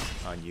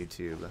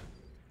YouTube.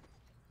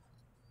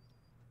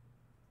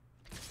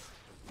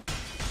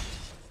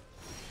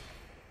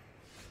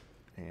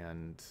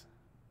 And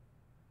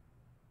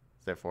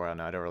therefore, I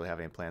don't really have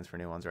any plans for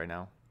new ones right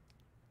now.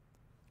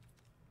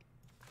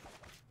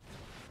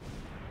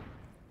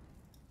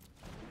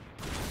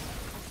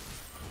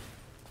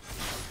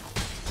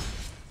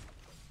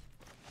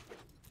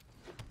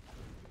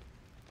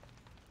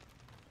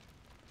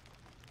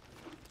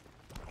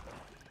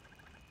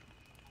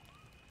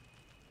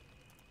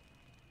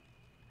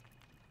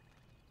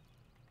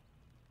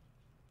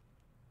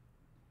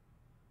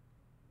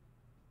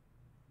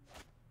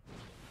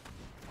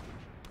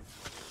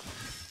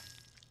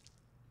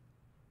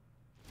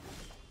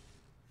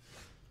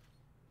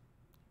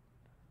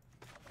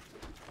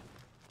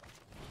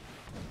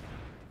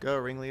 Go,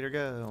 ringleader,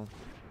 go.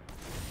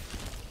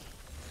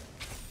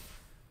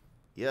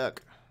 Yuck.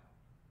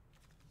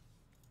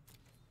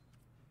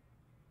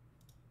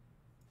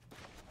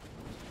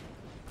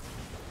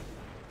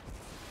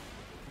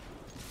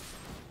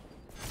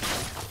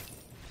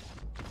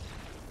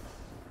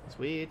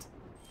 Sweet.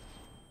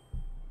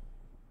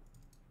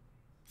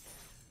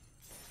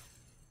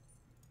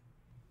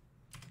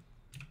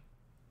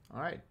 All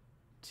right.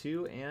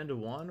 2 and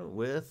 1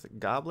 with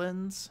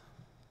goblins.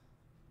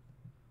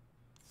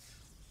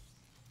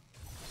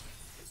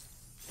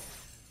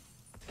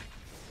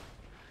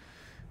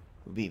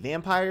 Would be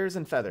vampires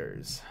and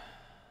feathers.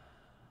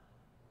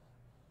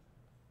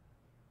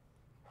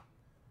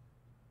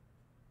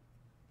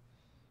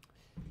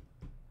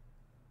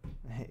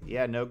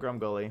 Yeah, no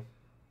Grumgully.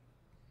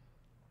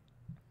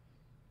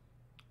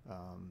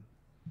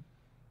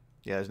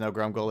 Yeah, there's no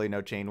Grumgully,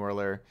 no Chain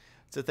Whirler.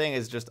 So the thing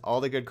is, just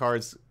all the good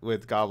cards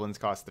with goblins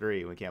cost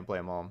 3. We can't play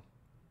them all.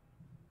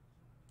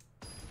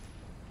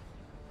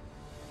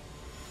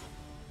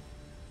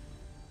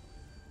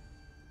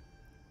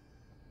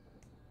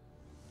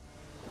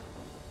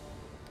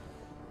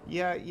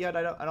 Yeah,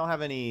 I don't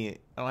have any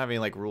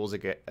like rules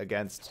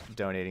against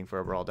donating for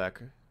a Brawl deck.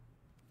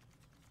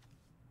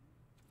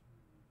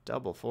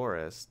 Double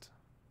Forest.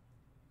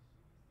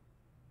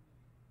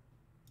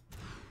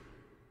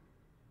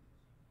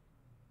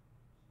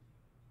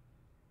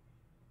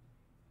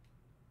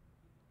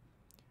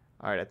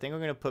 All right, I think I'm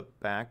going to put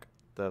back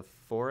the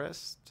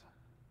Forest.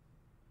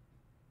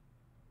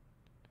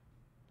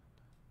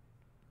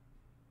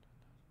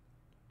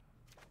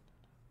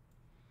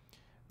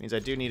 Means I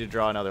do need to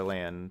draw another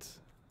land.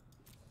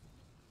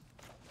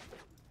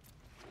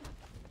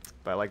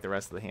 But I like the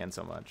rest of the hand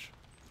so much.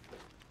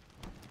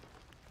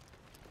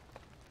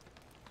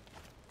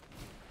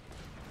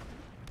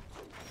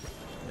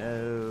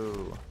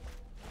 No.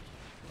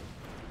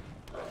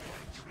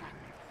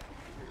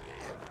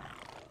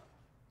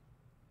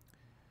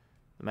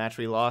 The match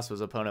we lost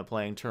was opponent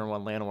playing turn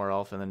 1 Llanowar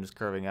Elf and then just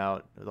curving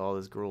out with all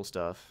this Gruul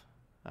stuff.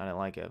 I didn't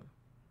like it.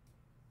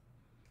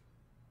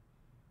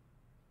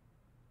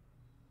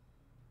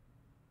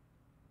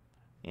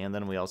 And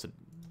then we also,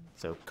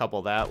 so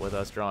couple that with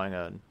us drawing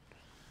a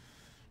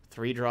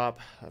 3-drop.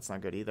 That's not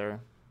good either.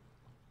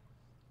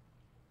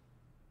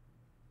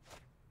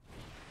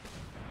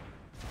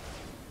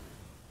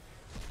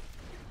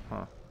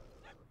 Huh.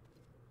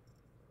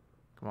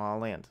 Come on,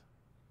 land.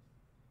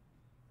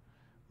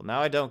 Well, now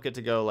I don't get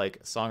to go like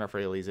Song of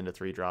Freyalise into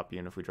 3-drop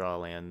even if we draw a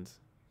land.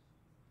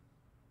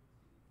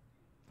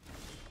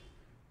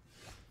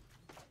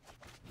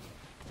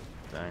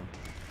 Dang.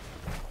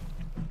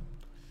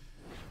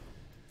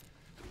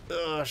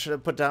 Ugh, should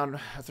have put down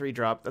a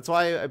 3-drop. That's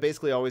why I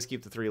basically always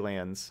keep the 3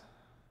 lands.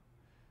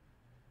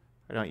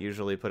 I don't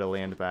usually put a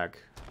land back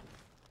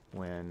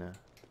when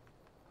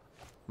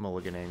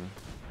mulliganing.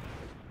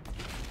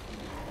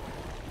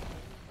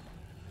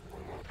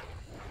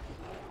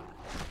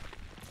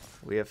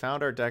 We have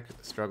found our deck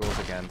struggles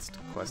against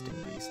Questing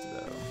Beast,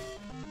 though.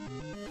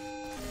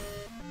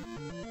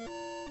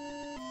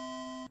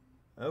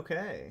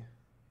 Okay.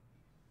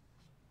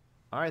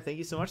 Alright, thank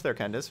you so much there,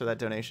 Kendis, for that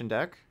donation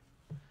deck.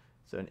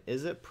 So an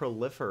Is It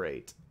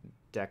Proliferate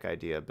deck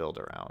idea build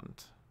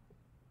around.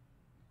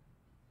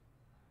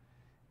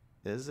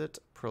 Is it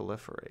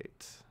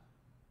Proliferate?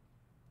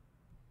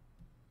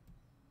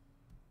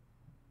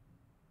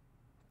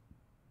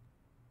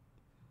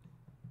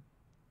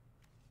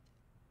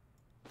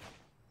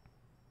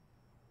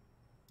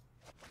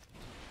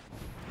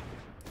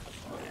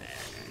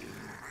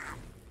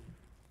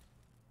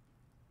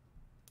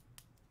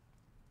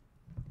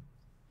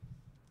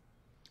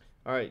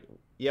 All right.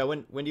 Yeah,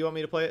 when do you want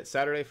me to play it?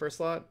 Saturday first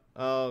slot?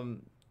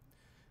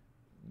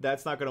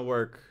 That's not gonna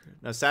work.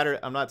 No, Saturday.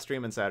 I'm not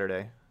streaming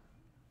Saturday.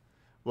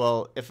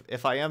 Well,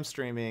 if I am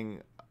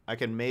streaming, I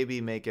can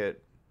maybe make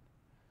it.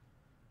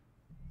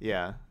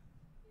 Yeah.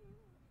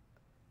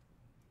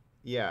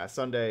 Yeah,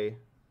 Sunday.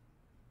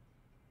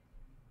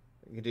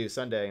 You can do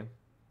Sunday.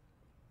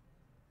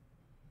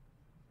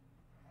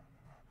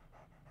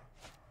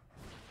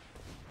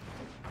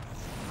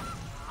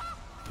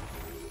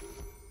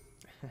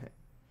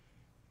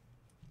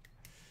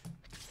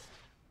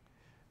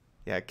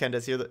 Yeah,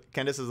 Kendis,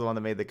 Kendis is the one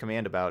that made the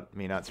command about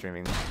me not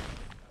streaming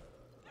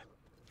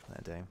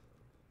that day.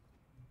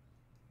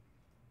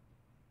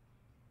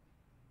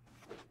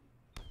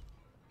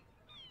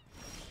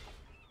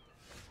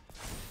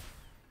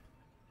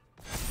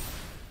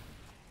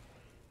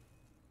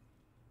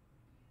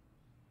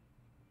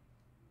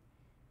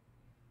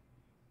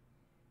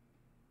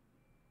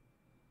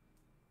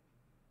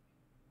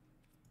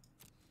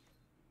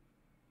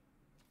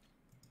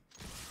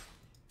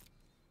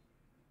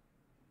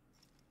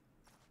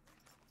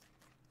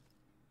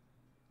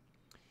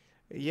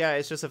 Yeah,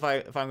 it's just if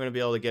I'm going to be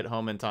able to get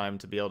home in time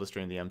to be able to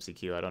stream the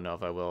MCQ, I don't know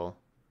if I will.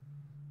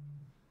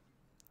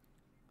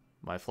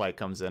 My flight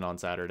comes in on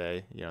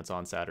Saturday. You know, it's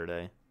on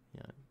Saturday.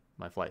 Yeah,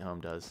 my flight home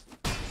does.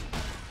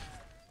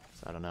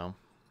 So I don't know.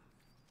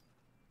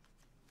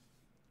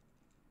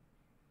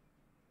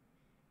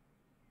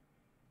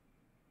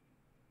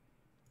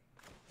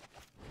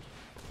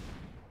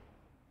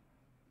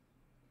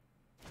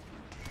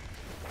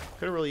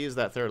 Could have really used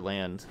that 3rd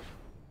land.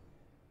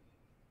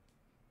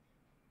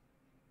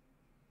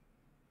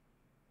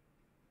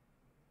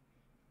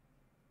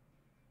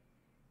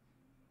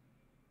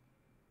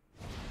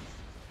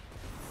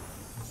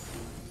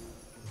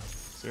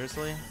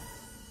 Seriously?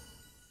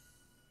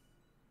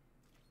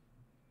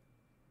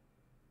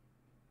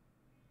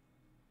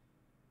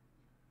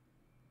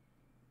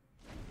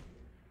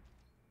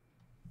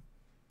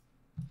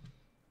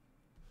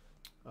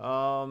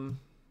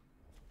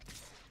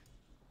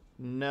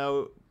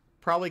 No,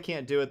 probably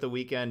can't do it the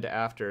weekend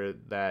after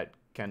that,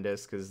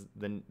 Kendis, because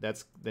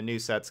that's the new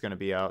set's going to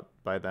be out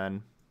by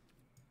then.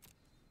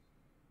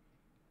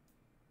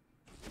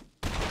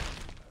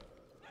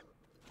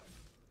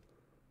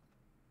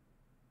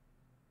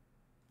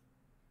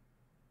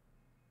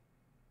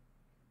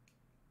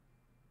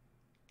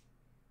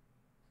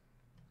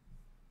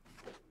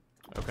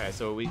 Okay,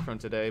 so a week from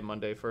today,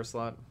 Monday, first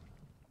slot.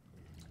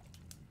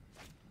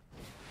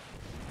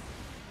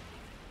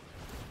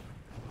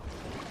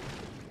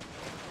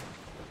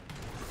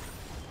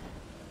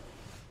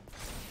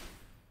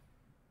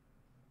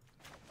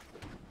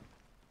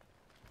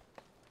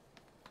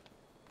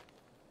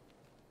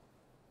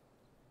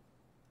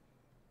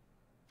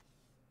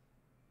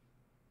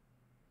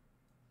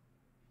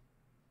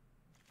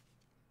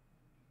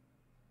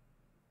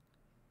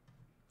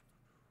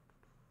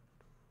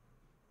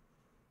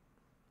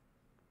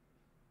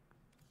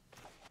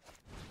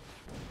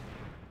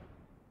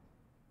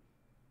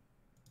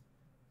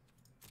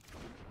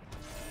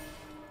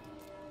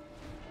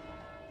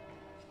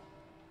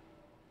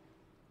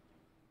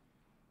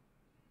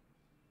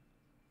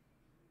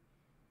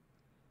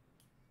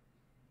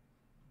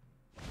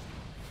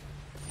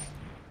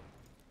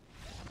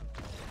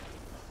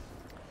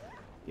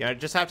 Yeah, I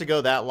just have to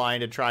go that line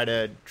to try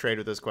to trade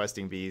with this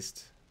Questing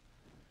Beast.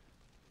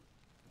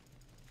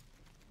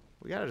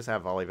 We gotta just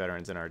have Volley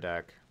Veterans in our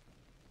deck.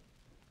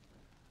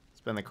 It's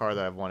been the card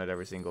that I've wanted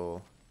every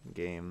single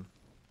game.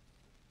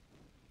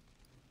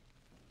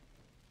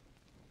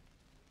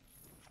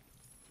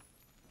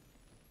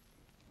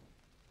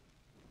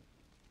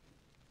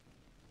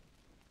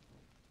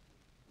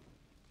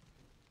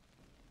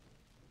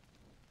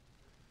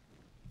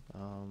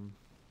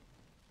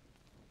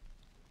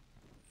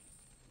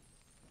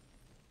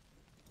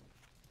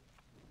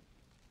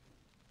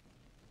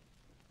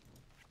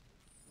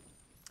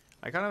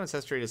 Icon of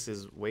Ancestratus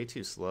is way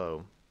too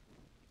slow.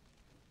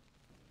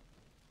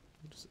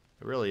 It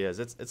really is.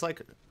 It's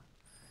like,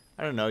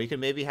 I don't know, you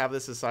could maybe have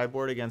this as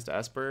sideboard against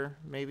Esper,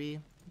 maybe,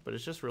 but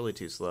it's just really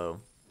too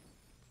slow.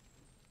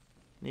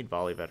 Need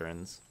volley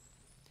veterans.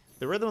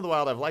 The Rhythm of the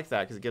Wild, I've liked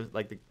that because it gives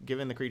like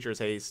giving the creatures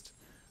haste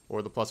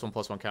or the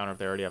 +1/+1 counter if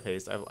they already have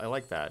haste. I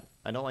like that.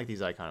 I don't like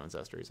these Icon of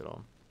Ancestries at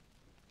all.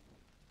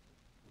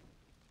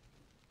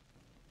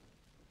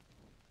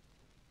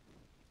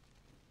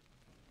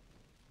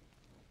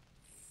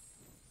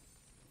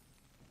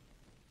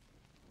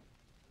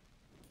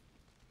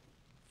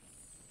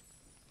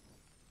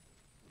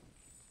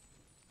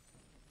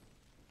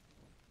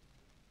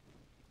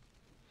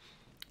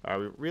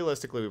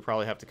 Realistically, we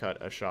probably have to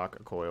cut a Shock,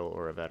 a Coil,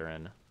 or a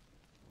Veteran.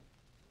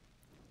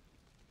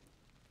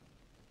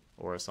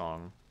 Or a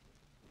Song.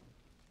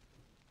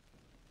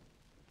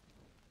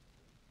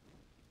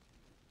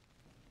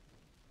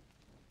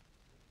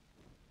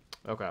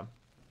 Okay.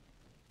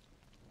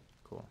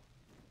 Cool.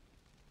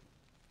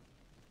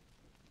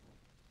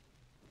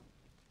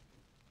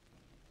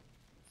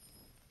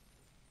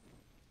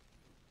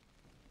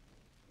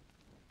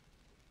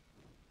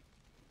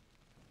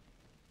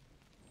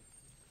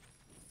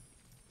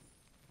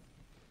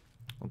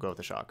 We'll go with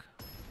the Shock.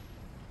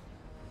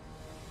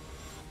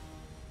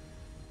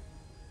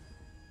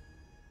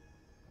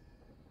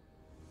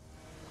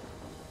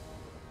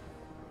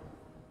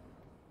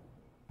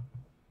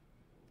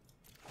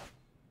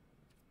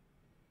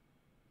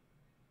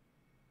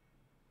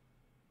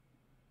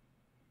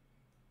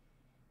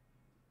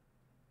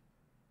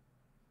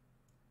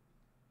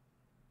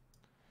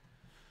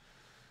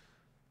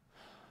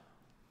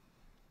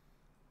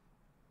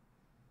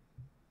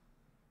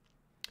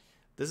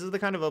 This is the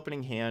kind of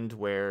opening hand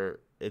where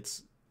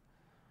it's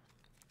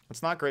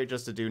not great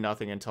just to do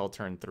nothing until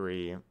turn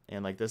 3,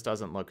 and like this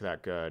doesn't look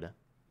that good.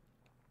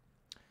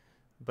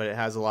 But it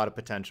has a lot of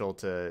potential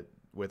to,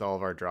 with all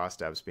of our draw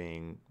steps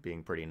being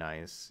pretty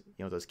nice.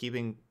 You know, those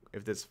keeping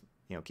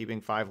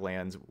 5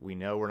 lands, we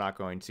know we're not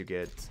going to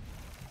get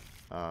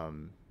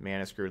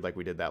mana screwed like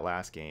we did that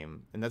last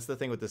game. And that's the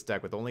thing with this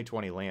deck, with only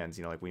 20 lands,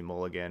 you know, like we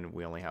mulligan,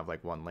 we only have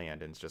like 1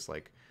 land, and it's just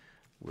like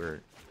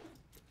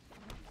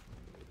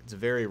it's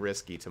very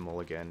risky to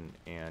mulligan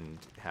and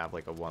have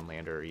like a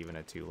 1-lander or even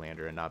a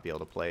 2-lander and not be able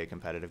to play a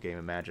competitive game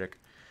of Magic.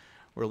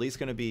 We're at least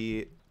going to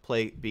be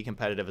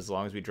competitive as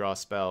long as we draw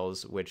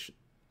spells, which,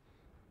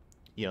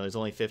 you know, there's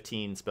only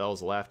 15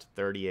 spells left,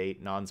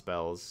 38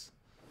 non-spells.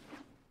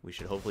 We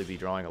should hopefully be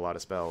drawing a lot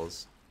of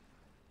spells.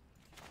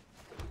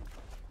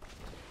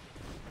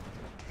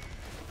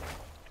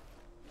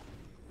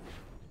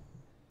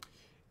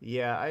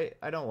 Yeah,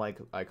 I don't like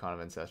Icon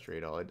of Ancestry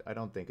at all. I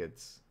don't think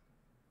it's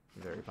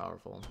very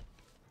powerful.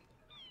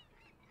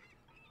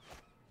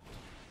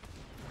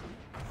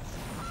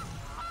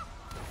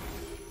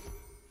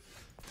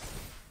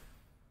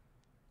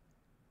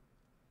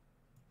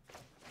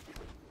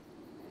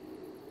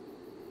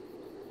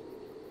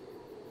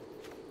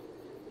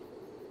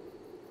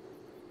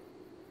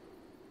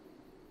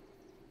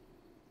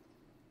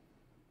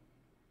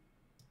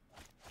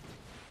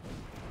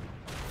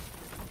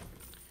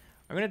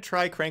 I'm gonna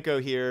try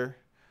Krenko here,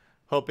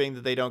 hoping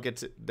that they don't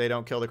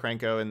kill the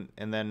Krenko,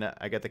 and then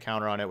I get the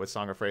counter on it with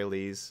Song of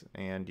Freyalise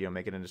and, you know,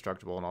 make it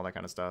indestructible and all that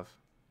kind of stuff.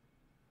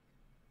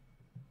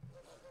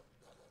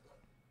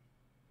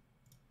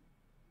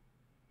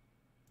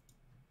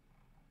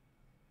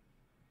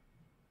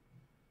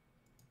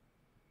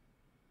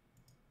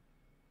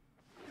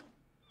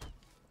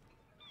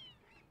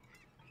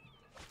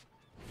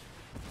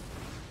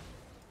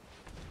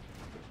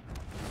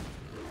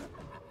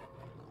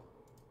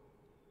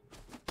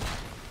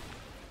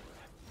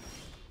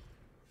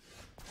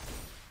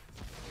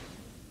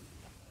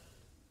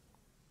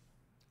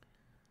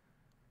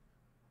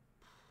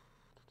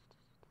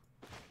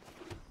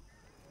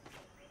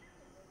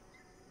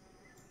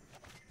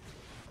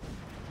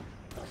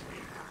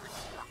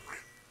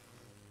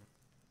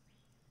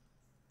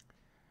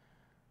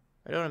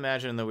 I don't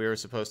imagine that we were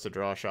supposed to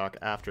draw Shock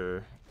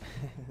after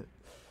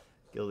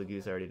Gilded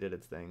Goose already did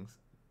its things.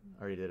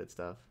 Already did its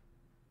stuff.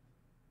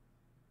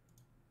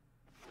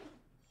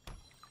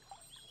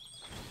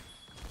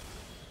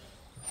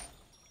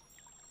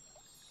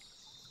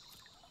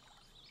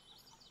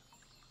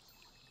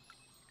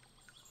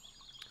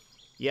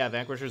 Yeah,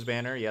 Vanquisher's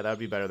Banner. Yeah, that would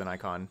be better than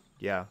Icon.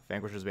 Yeah,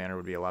 Vanquisher's Banner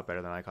would be a lot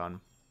better than Icon.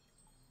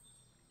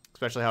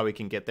 Especially how we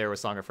can get there with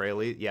Song of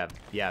Freyalise.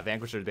 Yeah,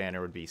 Vanquisher's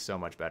Banner would be so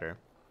much better.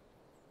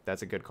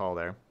 That's a good call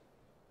there.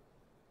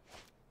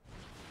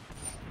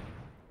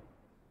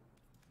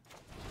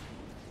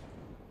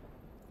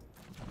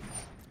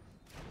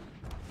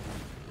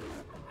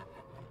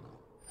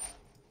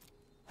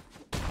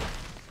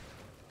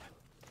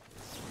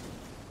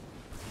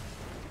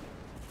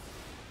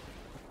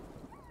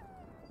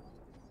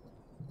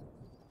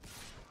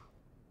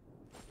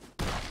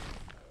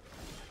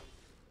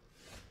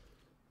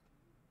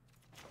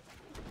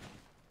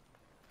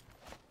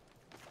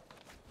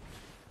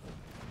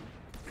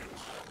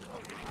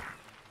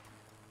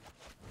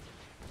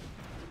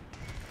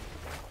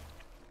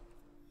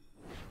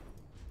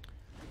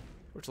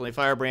 Fortunately,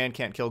 Firebrand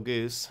can't kill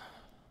Goose.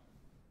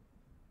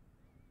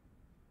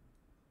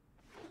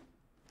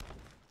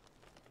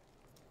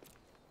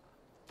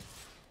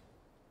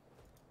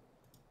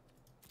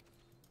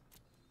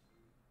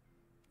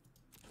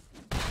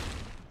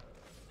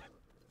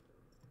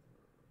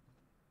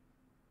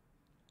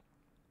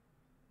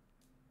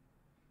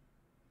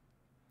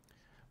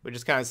 we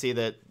just kind of see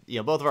that, you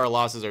know, both of our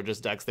losses are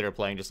just decks that are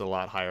playing just a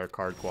lot higher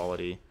card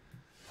quality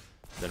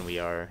than we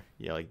are.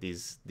 You know, like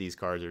these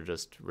cards are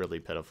just really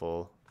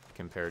pitiful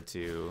compared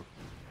to,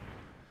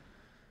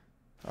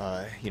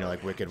 you know,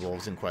 like Wicked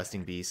Wolves and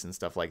Questing Beasts and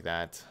stuff like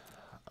that.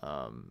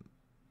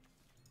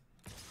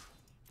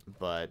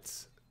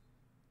 But,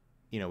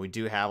 you know, we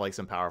do have like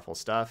some powerful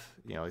stuff,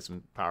 you know, like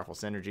some powerful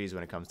synergies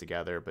when it comes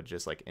together, but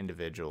just like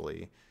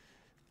individually,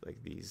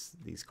 like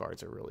these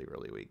cards are really,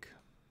 really weak.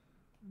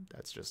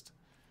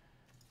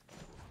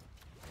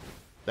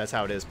 That's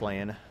how it is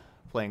playing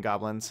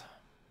goblins.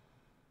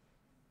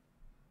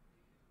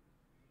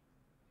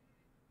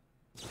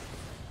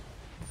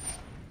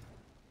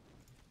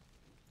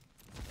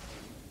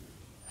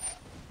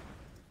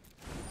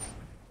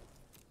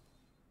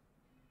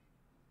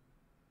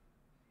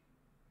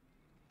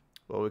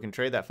 Well, we can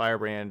trade that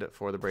Firebrand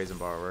for the Brazen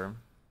Borrower.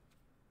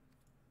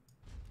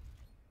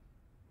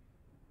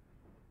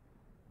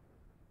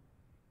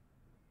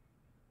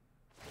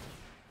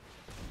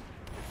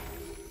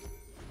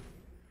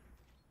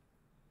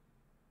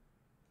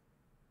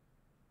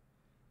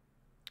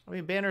 I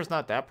mean, Banner's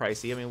not that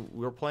pricey. I mean,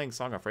 we were playing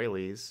Song of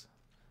Freyalise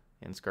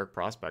and Skirk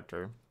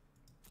Prospector.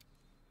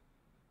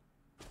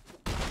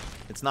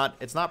 It's not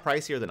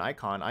pricier than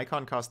Icon.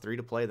 Icon costs 3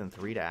 to play, then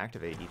 3 to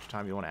activate each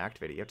time you want to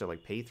activate it. You have to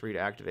like pay 3 to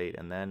activate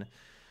and then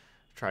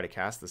try to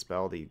cast the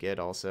spell that you get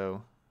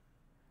also.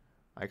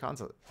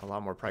 Icon's a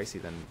lot more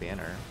pricey than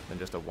Banner, than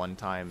just a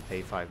one-time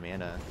pay 5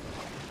 mana,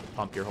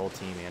 pump your whole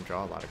team and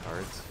draw a lot of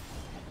cards.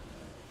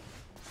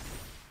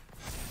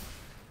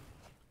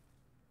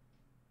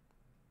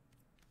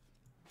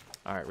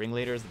 Alright,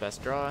 Ringleader is the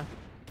best draw.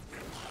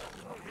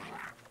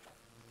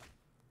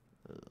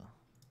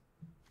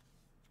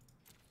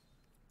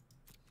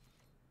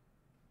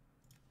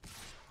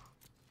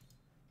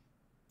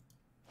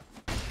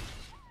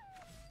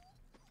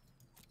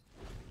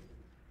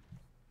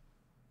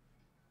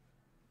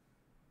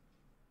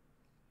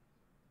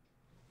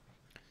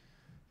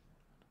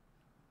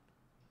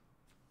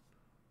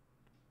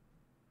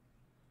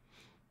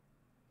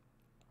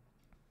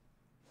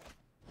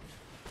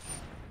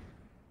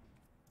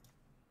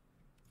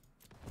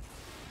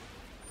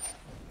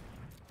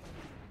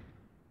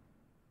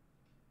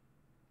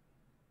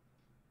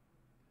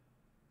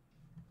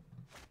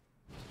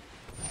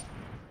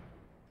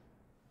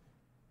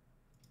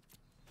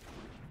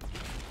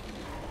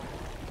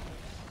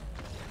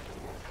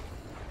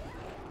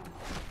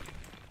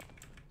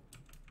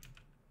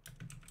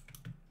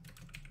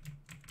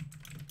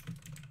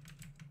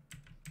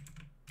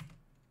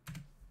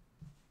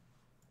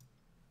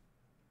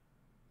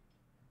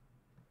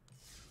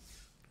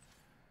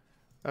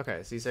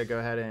 Okay, so you said go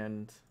ahead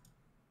and...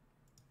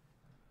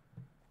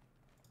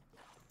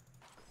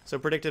 So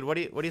predicted, what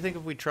do you think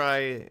if we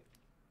try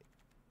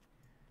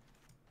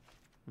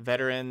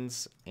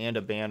Veterans and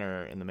a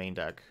Banner in the main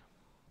deck?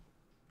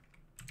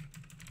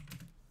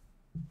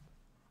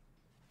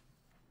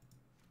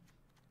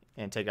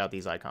 And take out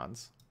these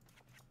icons.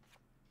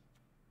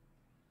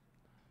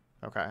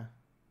 Okay,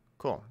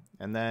 cool.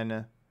 And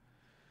then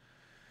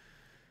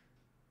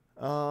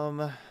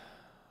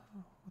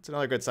what's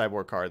another good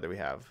sideboard card that we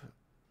have?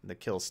 The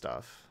kill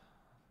stuff.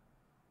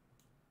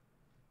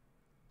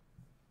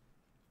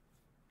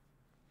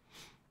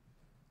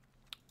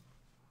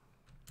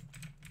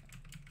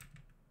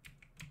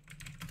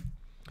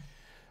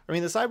 I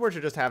mean, the sideboard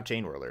should just have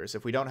Chain Whirlers.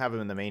 If we don't have them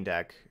in the main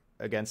deck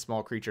against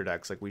small creature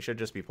decks, like we should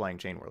just be playing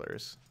Chain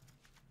Whirlers.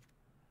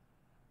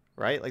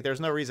 Right? Like there's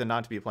no reason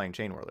not to be playing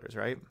Chain Whirlers,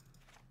 right?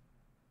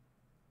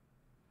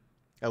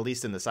 At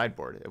least in the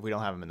sideboard, if we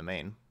don't have them in the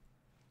main.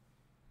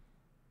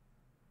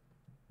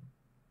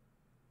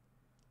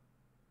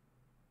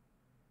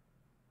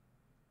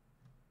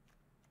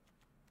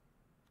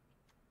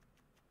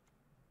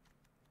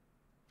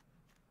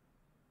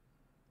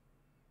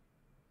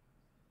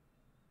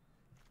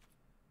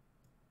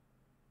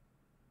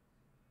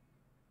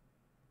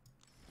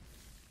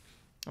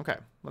 Okay,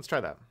 let's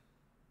try that.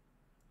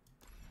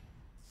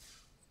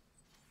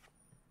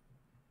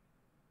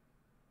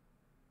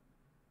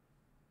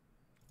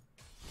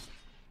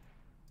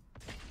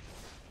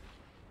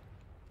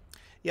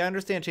 Yeah, I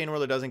understand Chain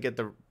Whirler doesn't get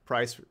the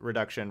price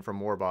reduction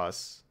from War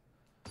Boss,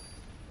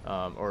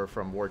 or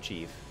from War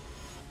Chief.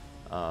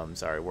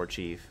 Sorry, War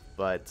Chief.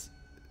 But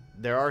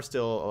there are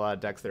still a lot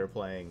of decks that are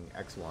playing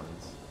X1s.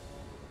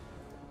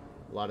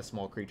 A lot of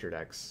small creature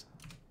decks.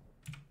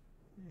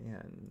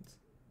 And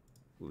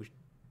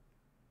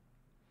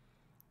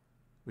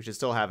we should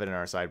still have it in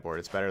our sideboard.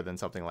 It's better than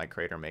something like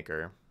Crater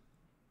Maker.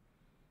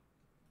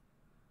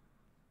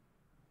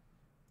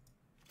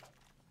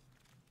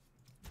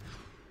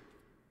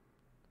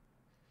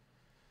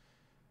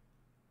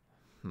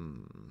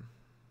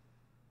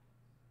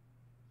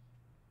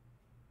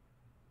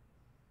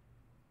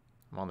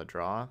 I'm on the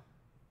draw.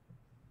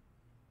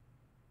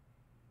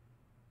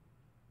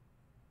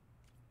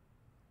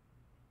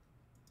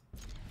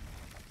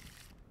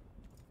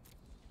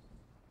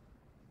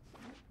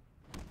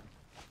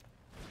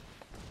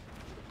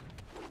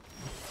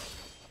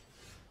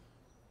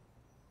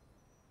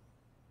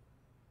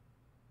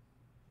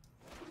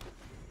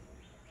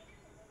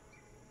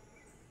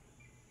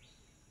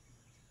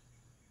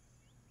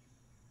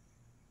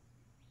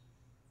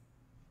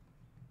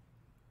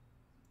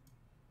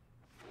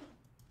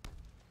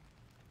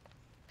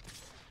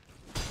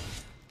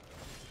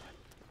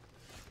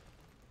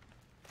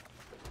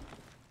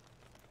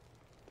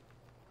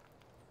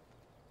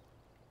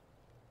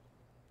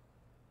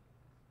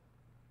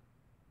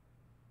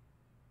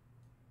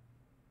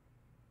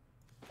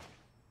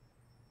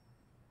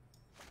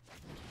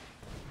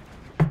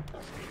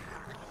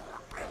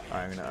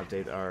 going to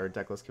update our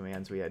decklist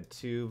commands. We had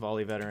 2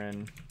 Volley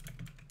Veteran,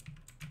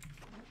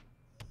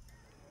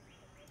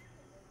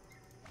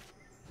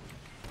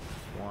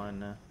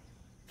 1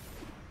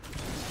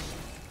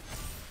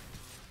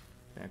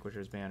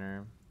 Vanquisher's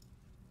Banner,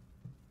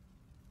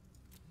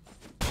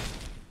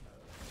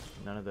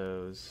 none of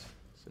those.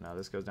 So now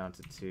this goes down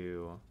to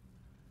 2.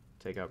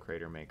 Take out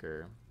Crater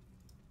Maker.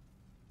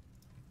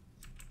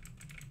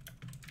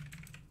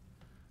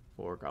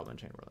 4 Goblin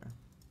Chain Whirler.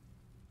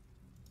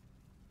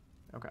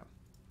 Okay.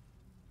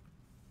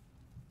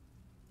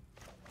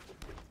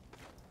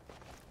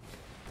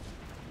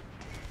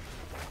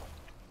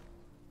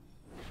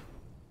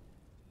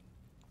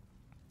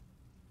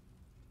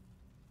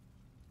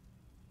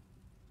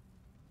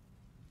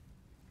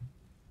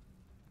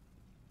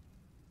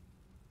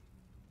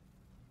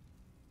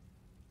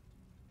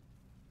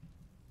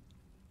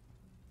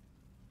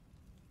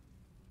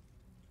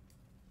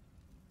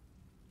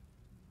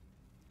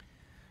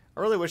 I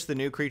really wish the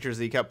new creatures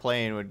that you kept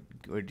playing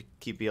would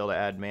be able to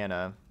add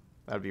mana.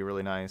 That would be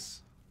really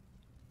nice.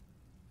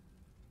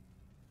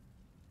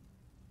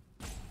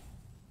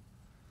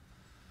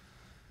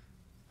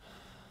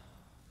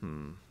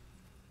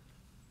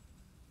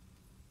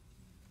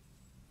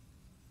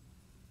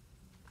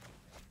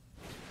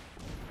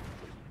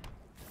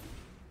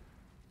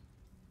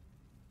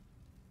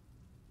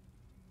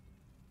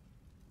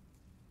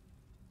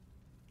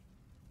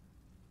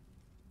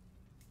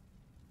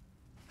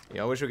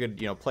 I wish we could,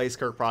 play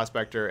Skirk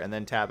Prospector and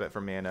then tap it for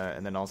mana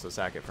and then also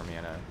sack it for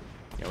mana.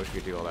 I wish we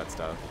could do all that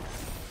stuff.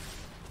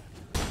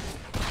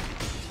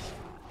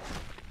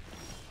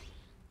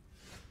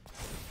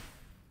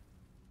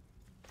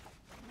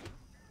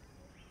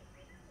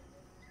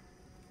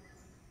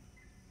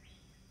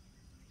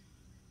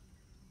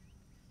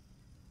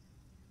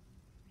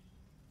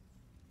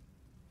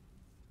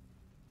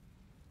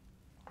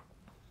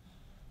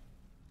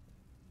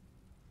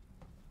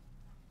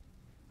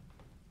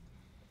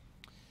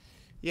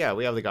 Yeah,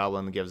 we have the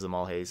Goblin that gives them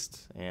all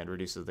haste and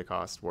reduces the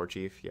cost. War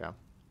Chief, yeah.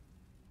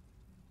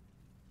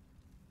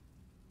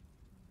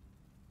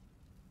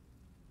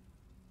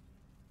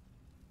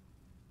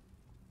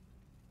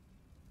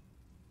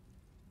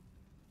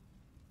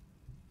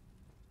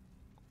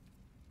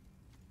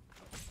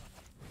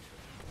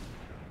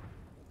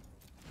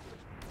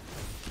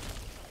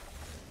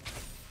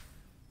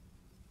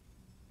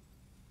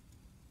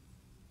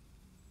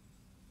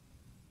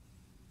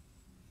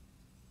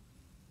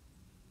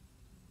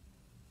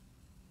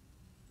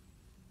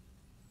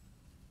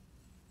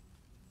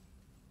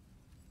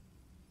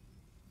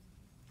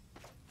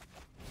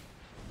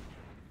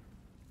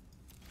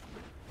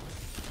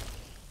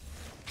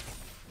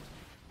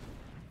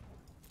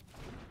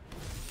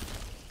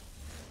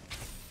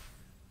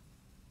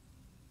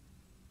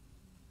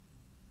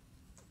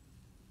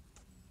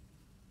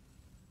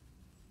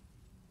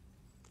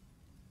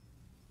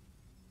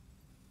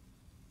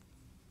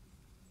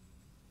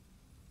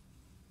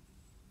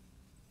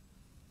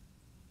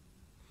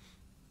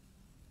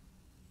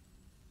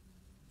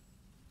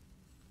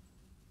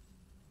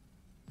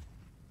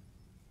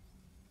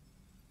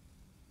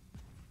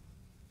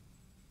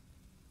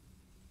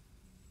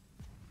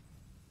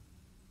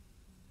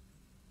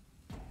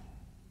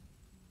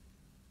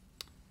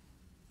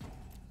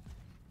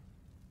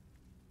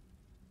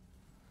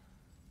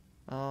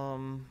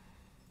 Um,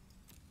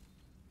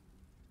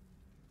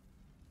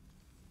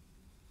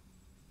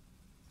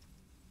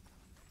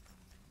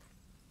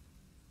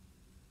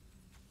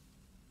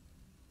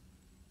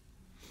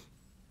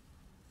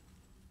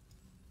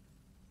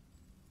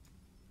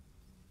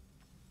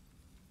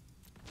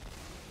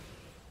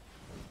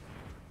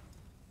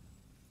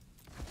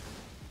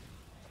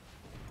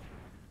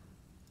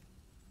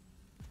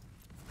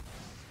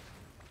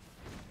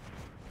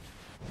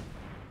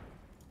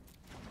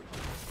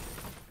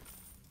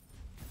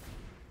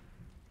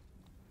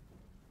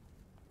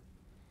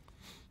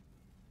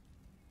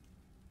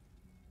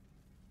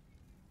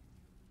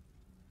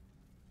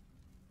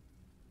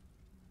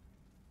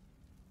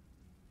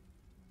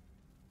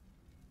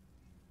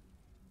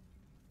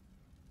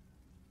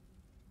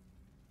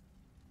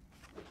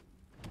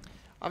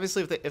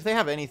 Obviously, if they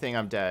have anything,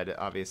 I'm dead,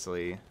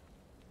 obviously.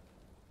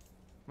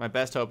 My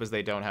best hope is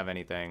they don't have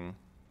anything.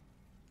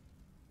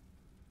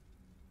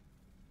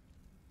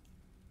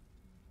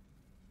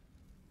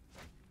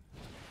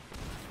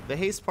 The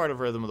haste part of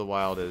Rhythm of the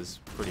Wild is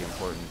pretty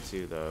important,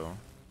 too, though.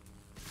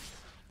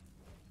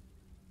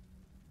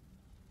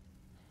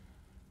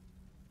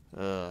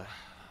 Ugh.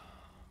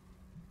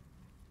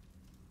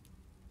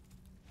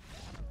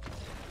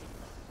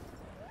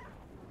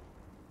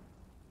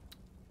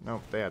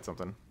 Nope, they had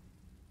something.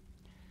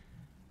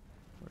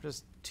 We're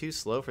just too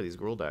slow for these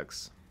Gruul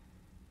decks.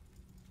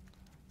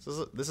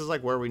 This is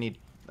like where we need...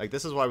 Like,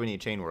 this is why we need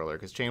Chain Whirler,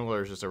 because Chain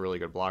Whirler is just a really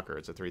good blocker.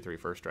 It's a 3/3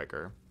 first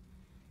striker.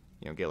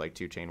 Get like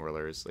 2 Chain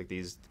Whirlers. Like,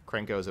 these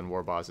Krenkos and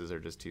War Bosses are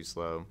just too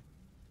slow.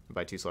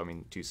 By too slow, I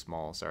mean too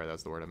small. Sorry,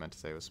 that's the word I meant to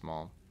say, was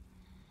small.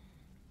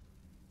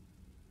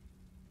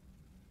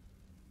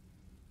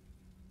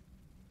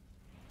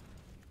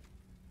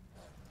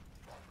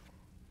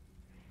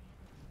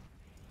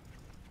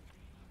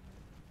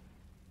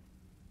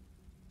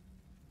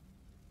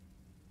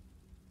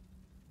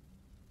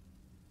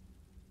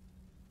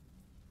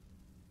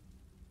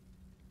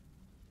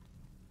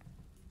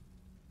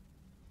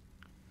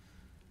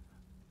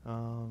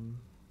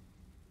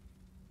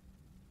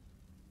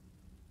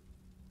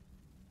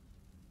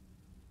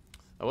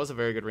 That was a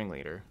very good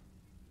ringleader.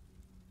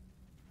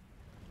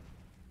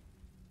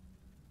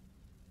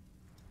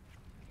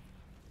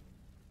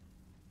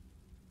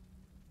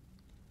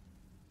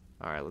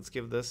 Alright, let's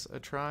give this a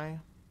try.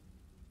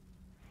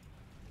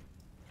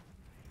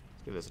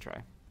 Let's give this a try.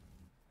 I'm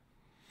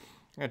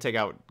gonna take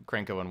out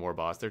Krenko and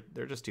Warboss.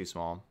 They're just too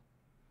small.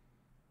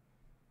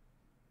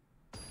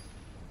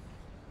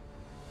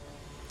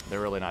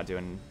 They're really not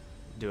doing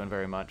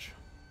very much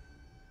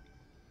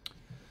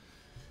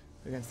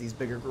against these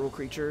bigger Gruul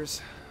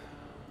creatures.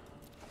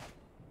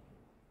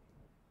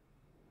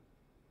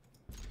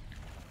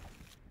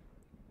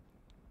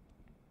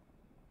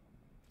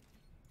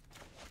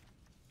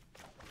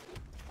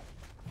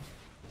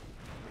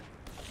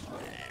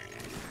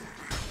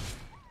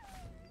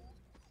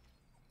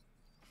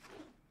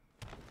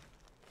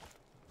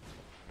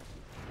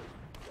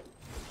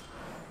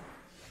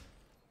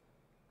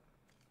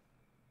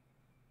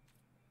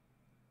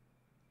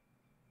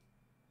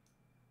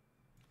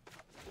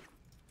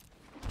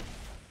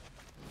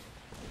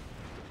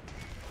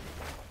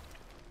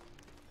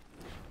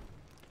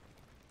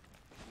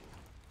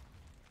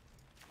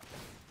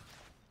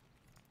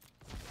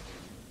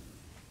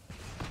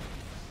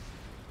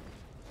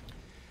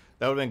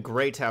 That would have been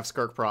great to have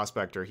Skirk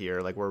Prospector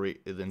here, like where we,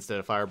 instead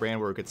of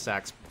Firebrand, where we could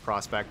sack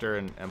Prospector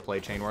and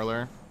play Chain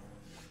Whirler.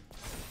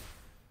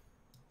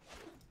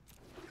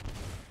 That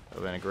would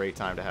have been a great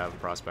time to have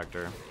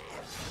Prospector.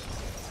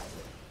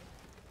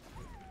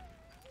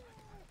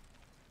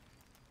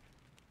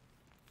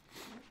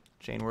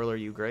 Chain Whirler,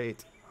 you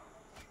great.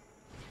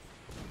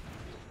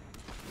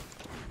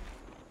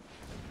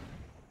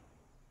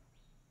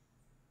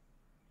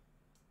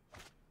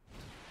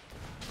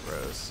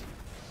 Gross.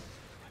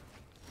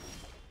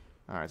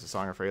 Alright, so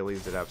Song of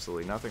Freyalise did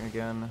absolutely nothing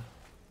again.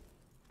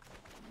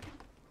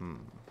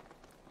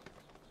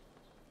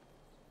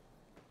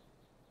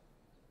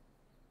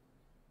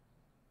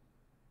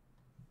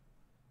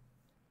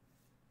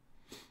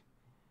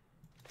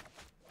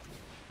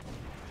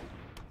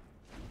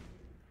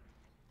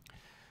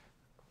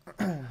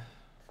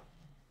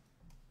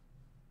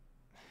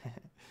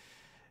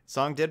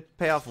 Song did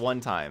pay off one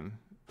time,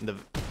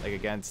 like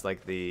against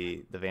like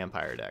the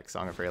vampire deck.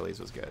 Song of Freyalise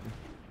was good.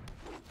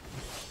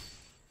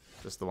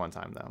 Just the one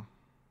time, though.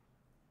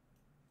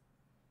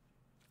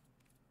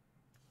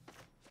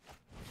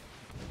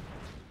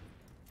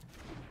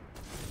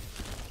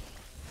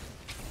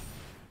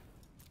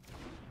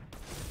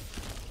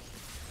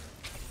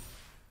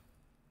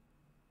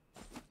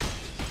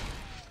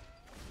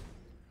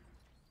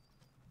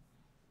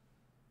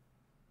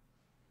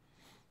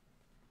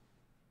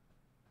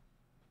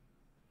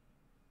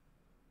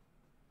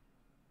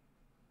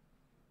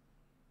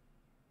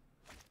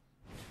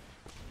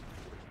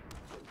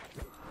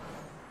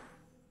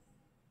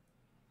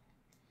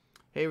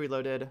 Hey,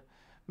 Reloaded.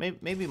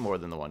 Maybe more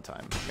than the one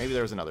time. Maybe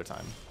there was another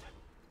time.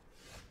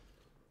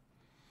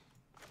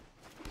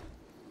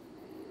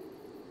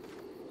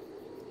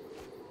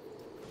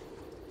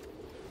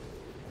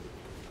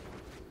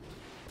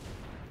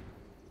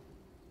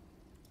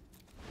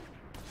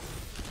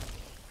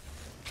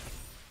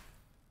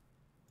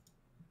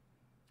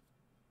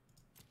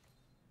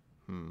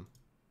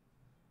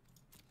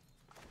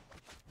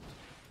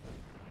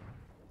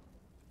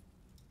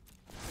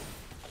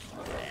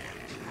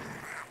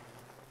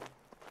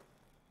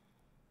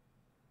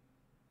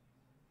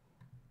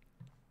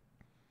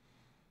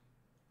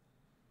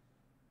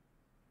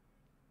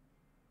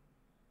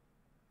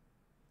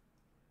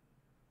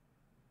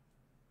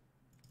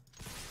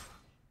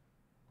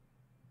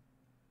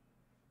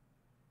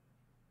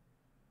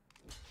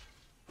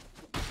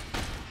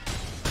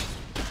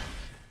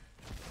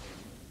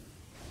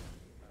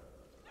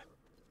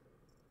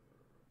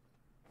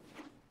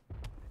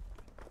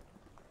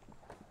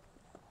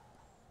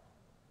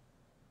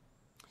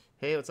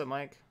 Hey, what's up,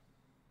 Mike?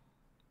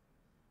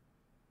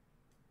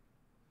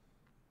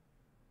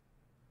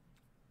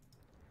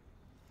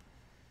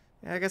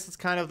 Yeah, I guess it's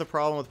kind of the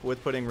problem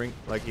with putting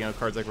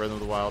cards like Rhythm of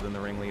the Wild in the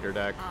Ringleader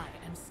deck. I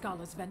am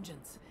Scala's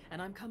vengeance,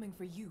 and I'm coming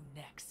for you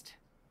next.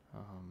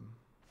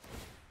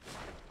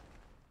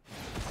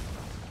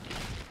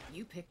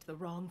 You picked the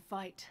wrong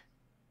fight.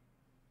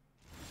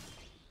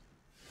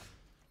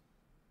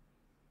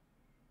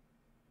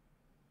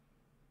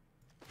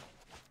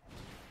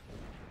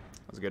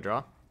 That was a good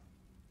draw.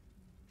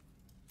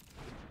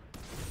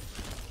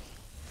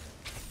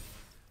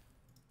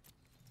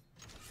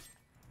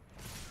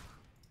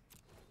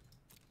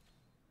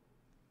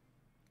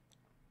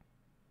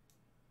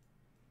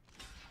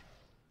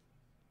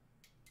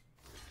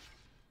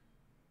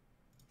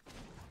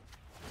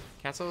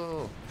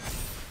 Castle.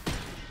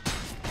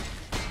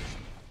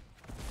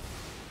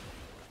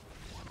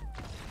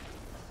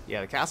 Yeah,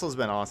 the castle's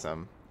been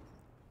awesome.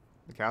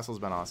 The castle's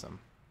been awesome.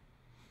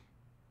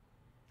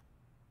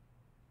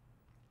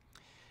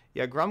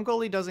 Yeah,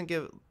 Grumgully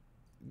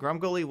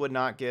would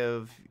not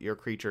give your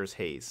creatures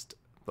haste,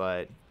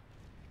 but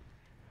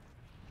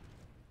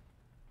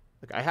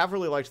like, I have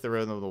really liked the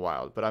Rhythm of the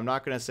Wild, but I'm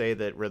not going to say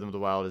that Rhythm of the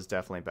Wild is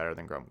definitely better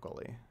than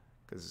Grumgully,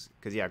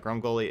 Because yeah,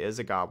 Grumgully is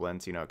a goblin,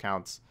 so, you know, it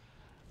counts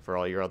for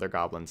all your other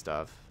goblin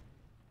stuff.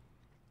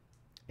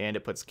 And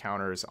it puts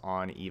counters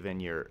on even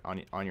your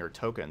on your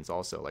tokens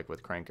also, like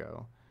with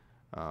Krenko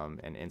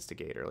and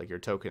Instigator. Like your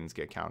tokens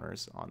get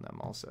counters on them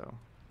also.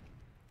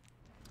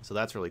 So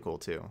that's really cool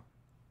too.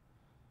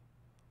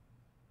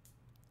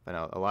 I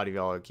know a lot of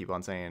y'all keep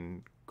on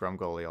saying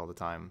Grumgully all the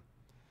time.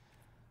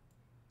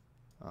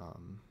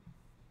 I'm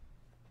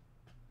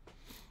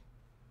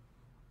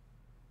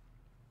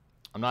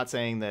not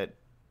saying that.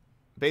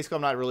 Basically,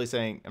 I'm not really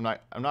saying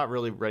I'm not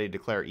really ready to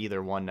declare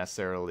either one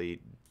necessarily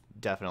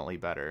definitely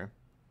better.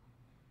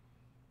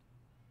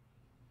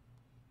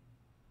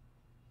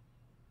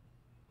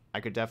 I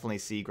could definitely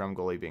see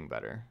Grumgully being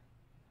better.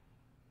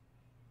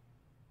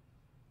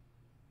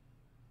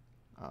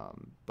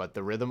 But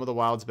the Rhythm of the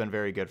Wild's been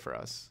very good for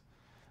us.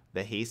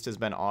 The haste has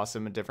been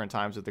awesome at different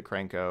times with the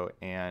Krenko,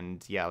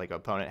 and yeah, like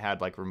opponent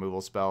had like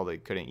removal spell, they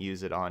couldn't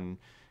use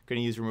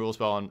removal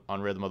spell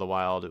on Rhythm of the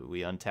Wild.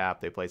 We untap,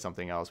 they play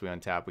something else, we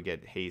untap, we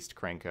get haste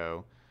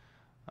Krenko.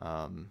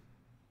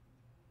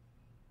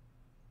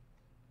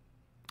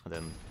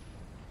 Then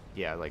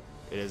yeah, like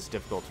it is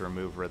difficult to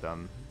remove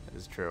Rhythm. It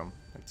is true.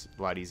 It's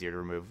a lot easier to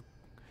remove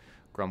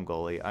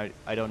Grumgully.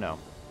 I don't know.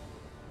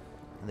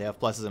 They have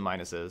pluses and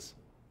minuses.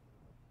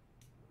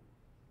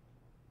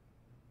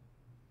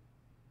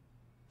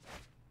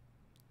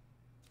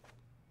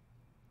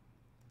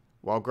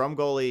 While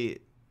Grumgully,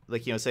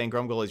 like, you know, saying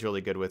Grumgully is really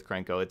good with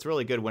Krenko, it's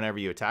really good whenever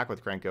you attack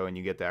with Krenko and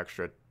you get the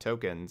extra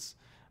tokens,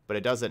 but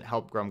it doesn't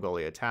help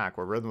Grumgully attack,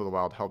 where Rhythm of the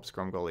Wild helps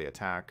Grumgully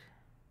attack.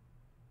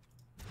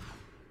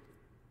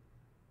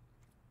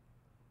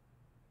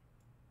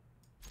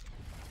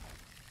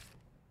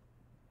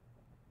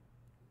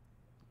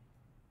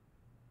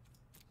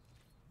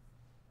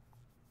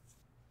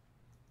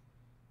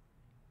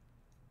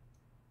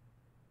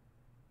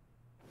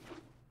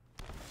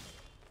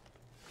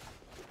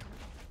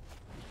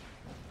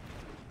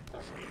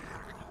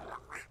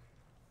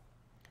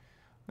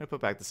 I'm gonna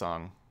put back the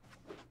song.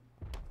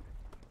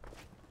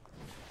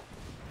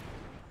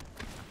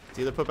 It's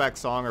either put back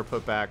song or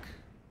put back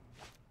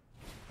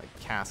like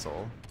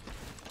castle.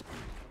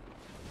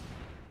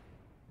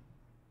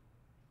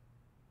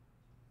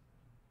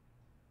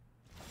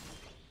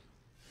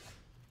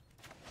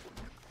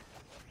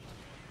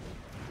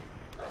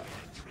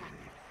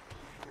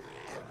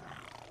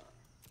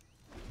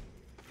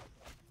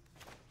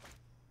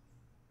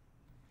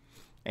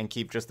 And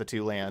keep just the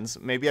 2 lands.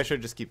 Maybe I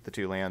should just keep the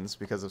 2 lands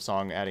because of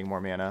song adding more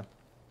mana.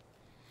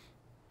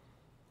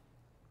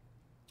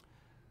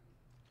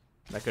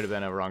 That could have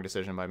been a wrong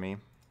decision by me.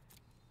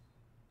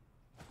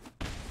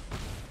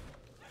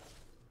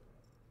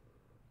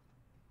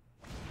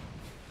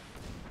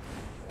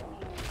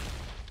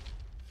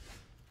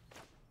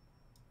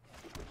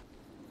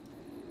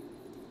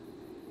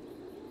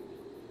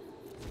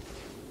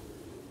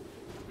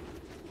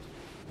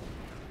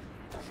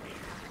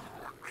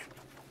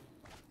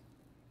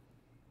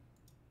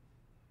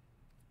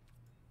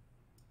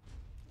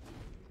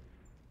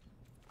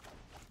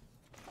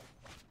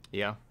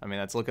 Yeah, I mean,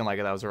 that's looking like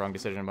that was a wrong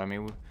decision by me.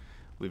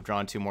 We've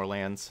drawn 2 more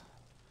lands.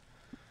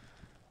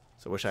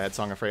 So wish I had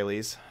Song of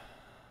Freyalise.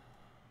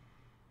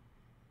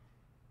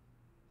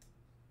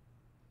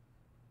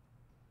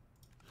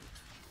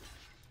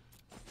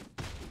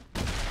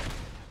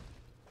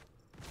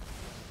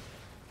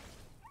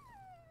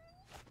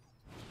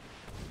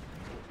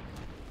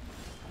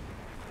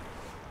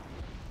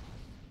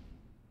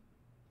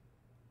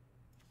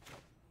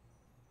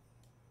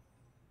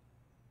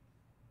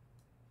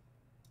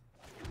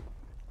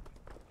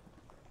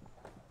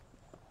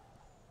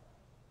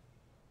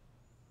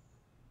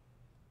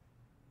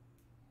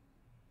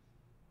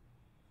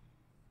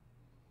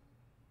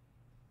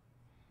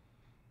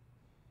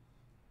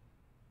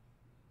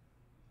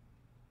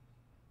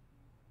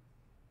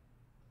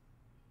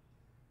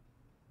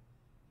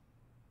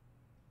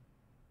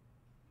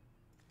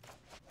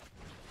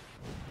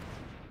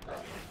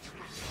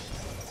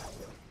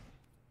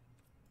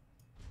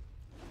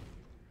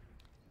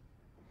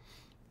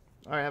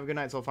 All right, have a good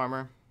night, Soul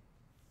Farmer.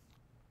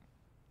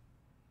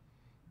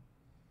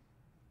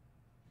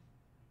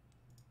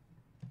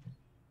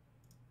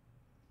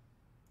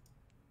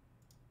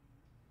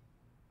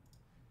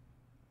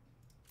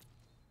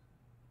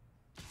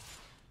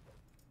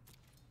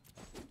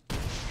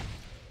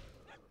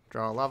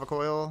 Draw a Lava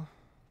Coil.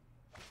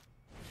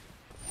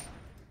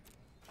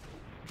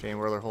 Chain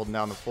Whirler holding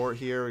down the fort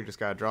here. We just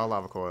gotta draw a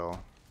Lava Coil.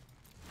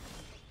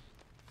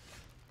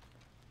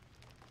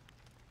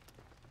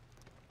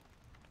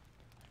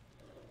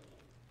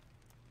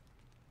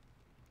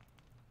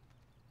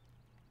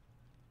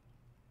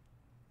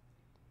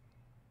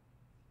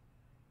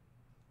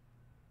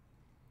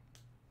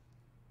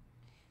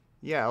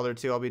 Yeah, Elder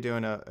 2, I'll be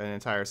doing an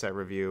entire set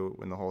review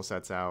when the whole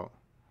set's out.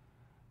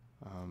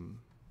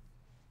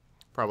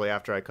 Probably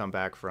after I come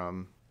back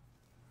from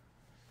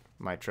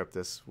my trip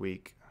this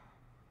week.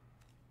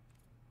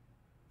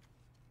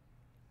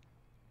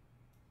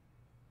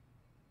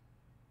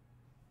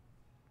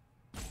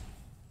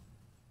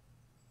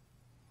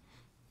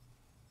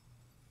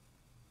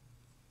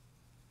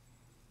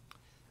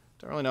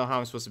 Don't really know how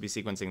I'm supposed to be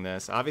sequencing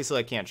this. Obviously,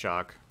 I can't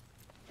shock.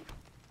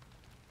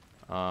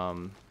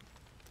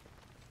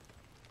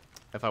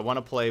 If I want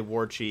to play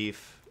War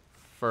Chief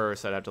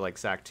first, I'd have to like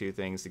sack 2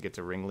 things to get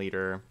to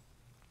Ringleader.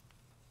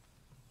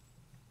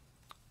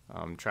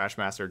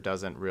 Trashmaster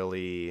doesn't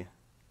really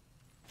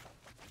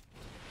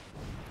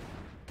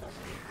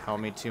help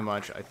me too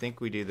much. I think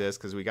we do this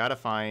because we got to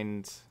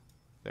find...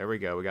 There we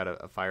go. We got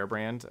a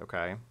Firebrand.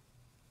 Okay.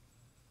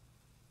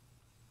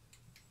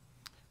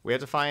 We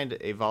have to find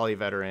a Volley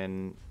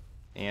Veteran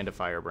and a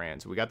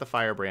Firebrand. So we got the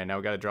Firebrand. Now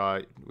we got to draw...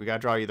 We got to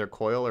draw either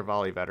Coil or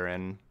Volley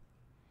Veteran.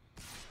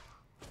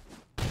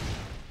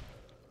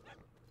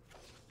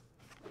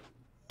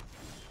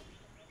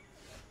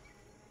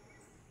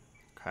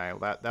 Okay,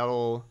 well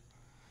that'll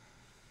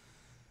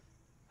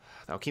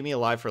keep me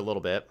alive for a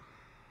little bit.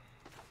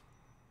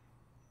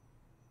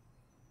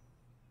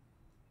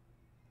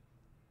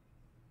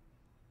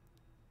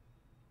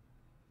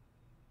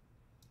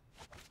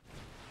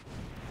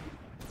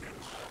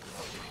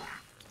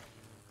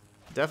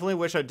 Definitely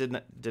wish I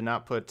did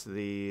not put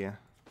the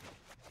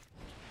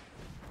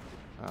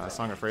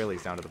Song of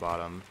Freyalise down to the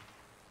bottom.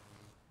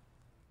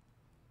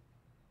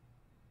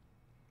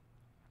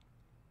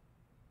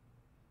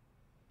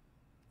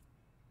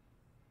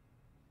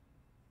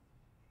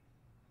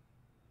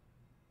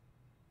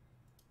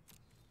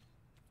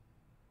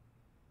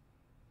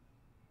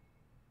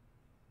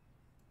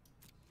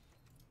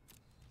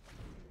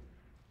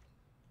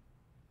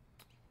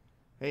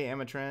 Hey,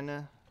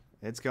 Amatrin.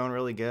 It's going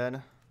really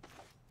good.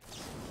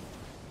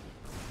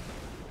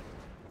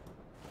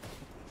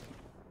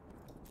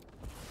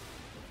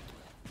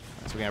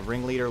 So we have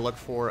Ringleader look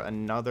for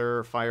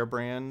another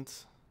Firebrand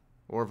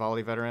or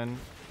Volley Veteran.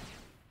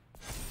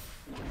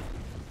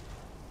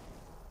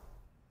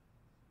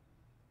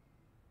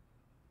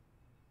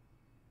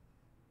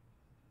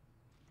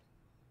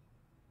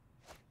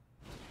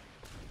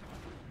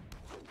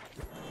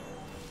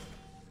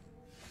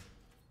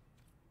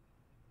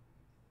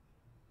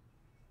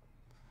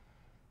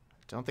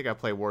 Don't think I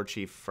play War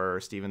Chief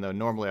first, even though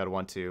normally I'd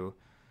want to.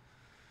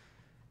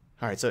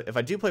 Alright, so if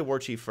I do play War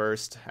Chief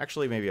first,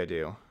 actually maybe I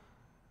do.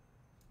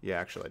 Yeah,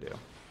 actually I do.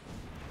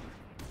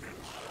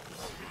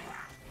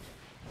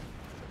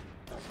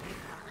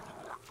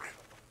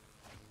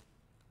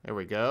 There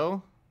we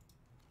go.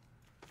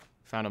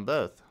 Found them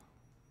both.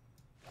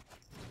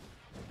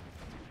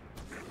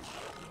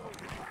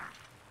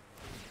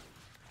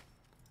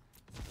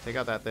 Take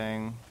out that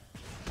thing.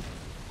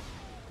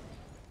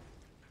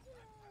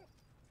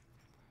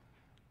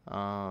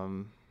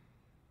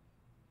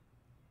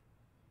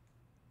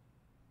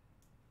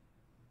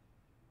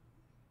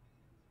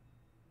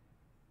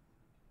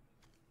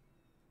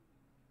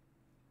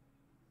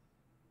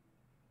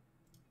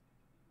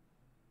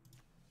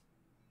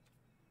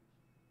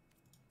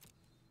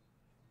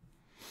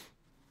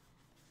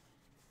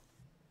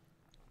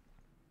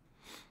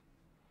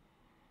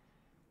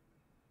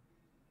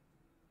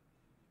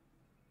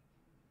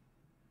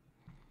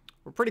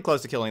 We're pretty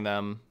close to killing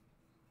them.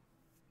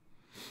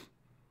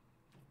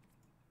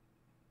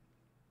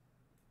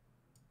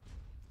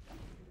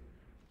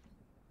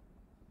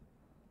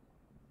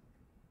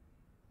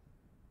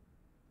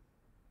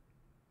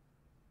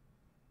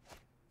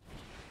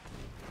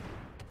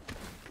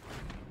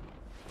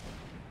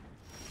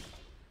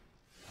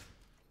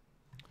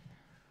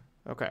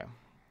 Okay.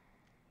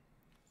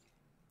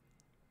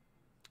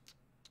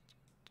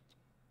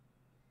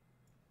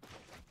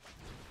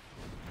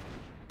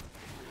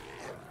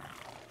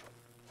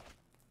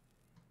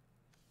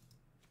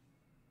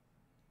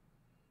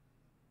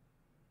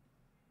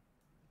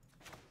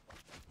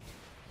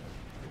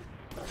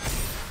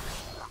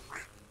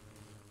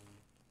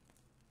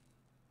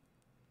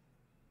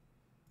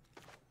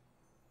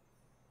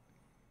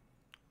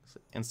 So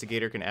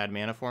Instigator can add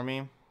mana for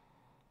me.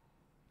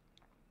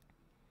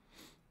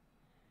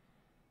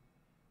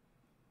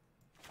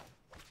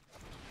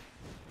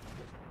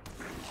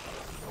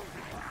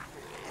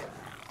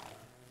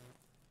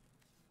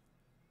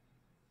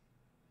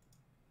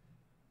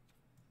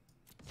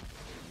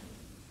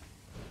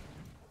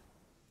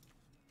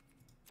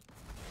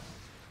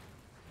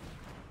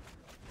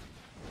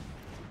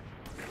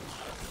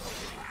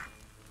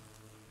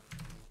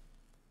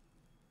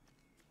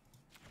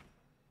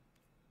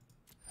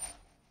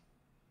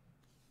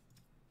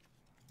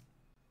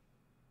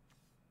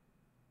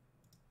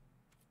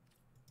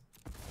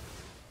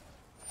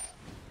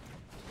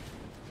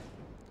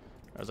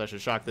 As I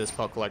should shock this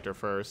Pelt Collector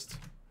first,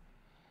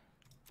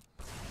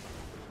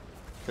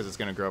 because it's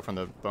going to grow from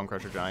the Bone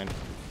Crusher Giant.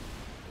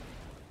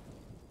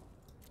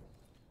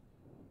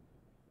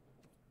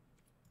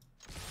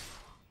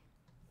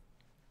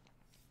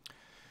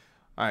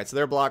 Alright, so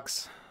their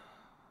blocks.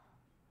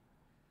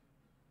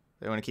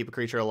 They want to keep a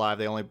creature alive.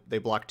 They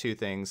block 2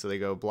 things, so they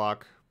go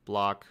block,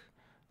 block.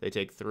 They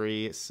take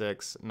 3,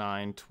 6,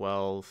 9,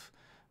 12,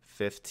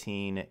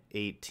 15,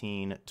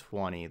 18,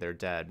 20. They're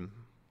dead.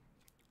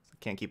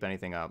 Can't keep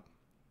anything up.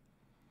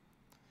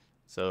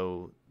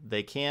 So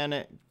they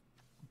can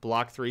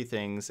block 3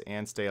 things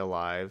and stay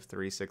alive.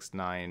 3, 6,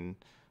 9,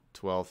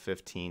 12,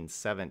 15,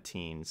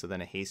 17. So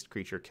then a haste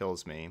creature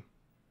kills me.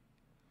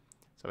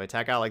 So if I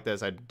attack out like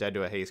this, I'm dead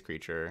to a haste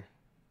creature.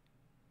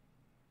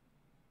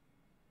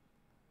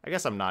 I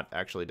guess I'm not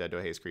actually dead to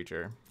a haste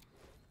creature.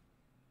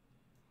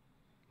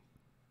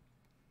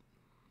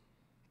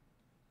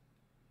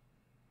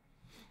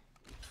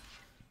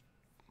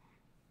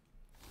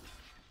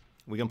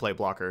 We can play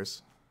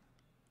blockers.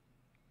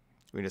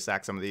 We can just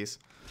sack some of these.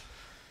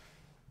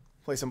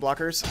 Play some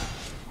blockers.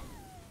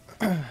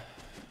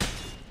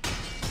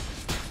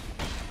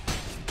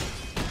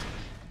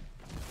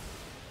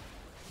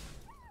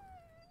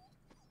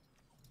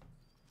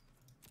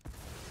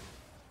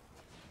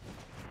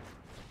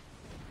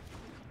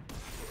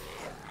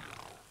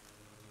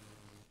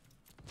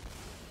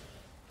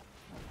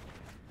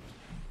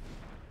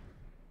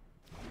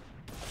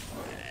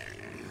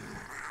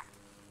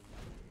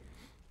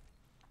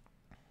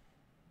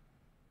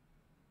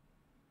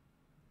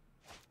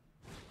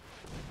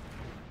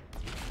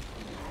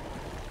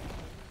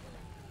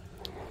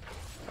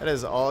 That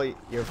is all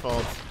your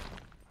fault,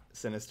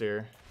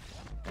 Sinister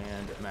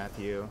and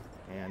Matthew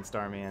and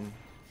Starman.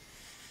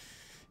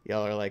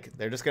 Y'all are like,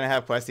 they're just going to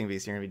have Questing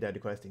Beast. You're going to be dead to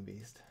Questing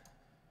Beast.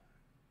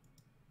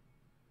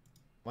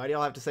 Why do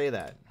y'all have to say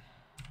that?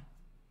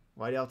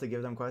 Why do y'all have to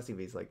give them Questing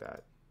Beast like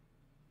that?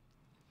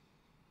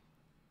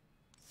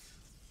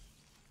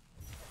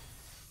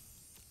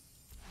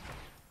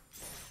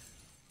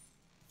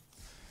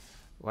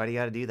 Why do you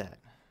got to do that?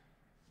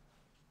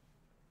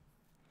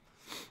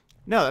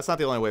 No, that's not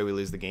the only way we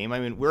lose the game. I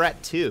mean, we're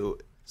at 2.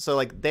 So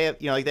like they have,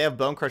 you know, like they have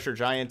Bone Crusher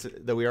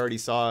Giant that we already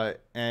saw,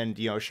 and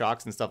you know,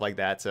 shocks and stuff like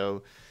that.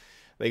 So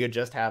they could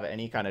just have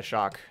any kind of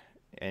shock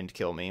and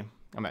kill me.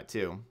 I'm at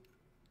 2.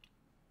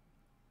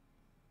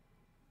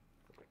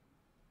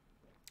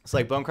 It's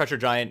like Bone Crusher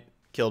Giant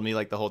killed me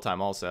like the whole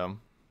time also.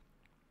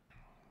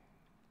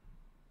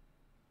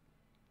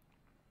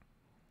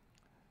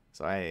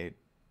 So I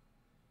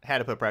had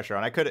to put pressure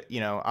on. I could, you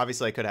know,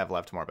 obviously I could have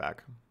left more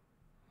back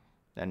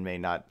and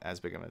made not as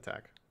big of an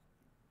attack.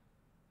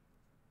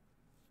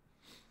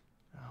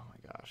 Oh my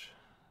gosh.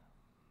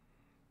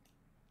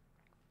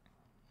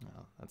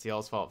 Well, that's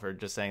y'all's fault for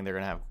just saying they're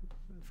going to have,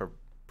 for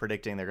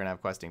predicting they're going to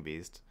have Questing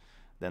Beast.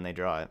 Then they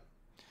draw it.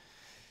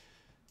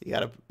 You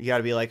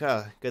gotta be like,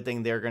 oh, good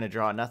thing they're going to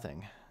draw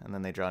nothing. And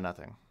then they draw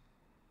nothing.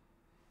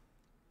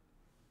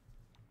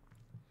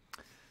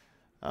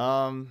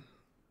 But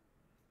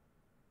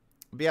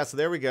yeah, so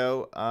there we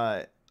go.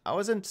 I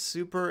wasn't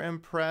super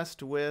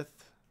impressed with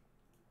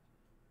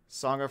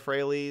Song of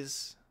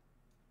Freyalise.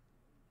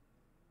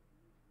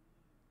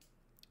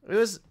 It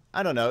was,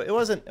 I don't know, it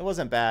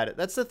wasn't bad.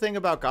 That's the thing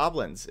about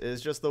goblins,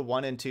 is just the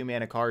 1 and 2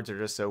 mana cards are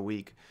just so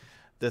weak.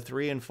 The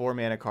 3 and 4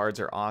 mana cards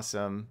are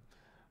awesome.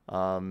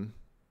 I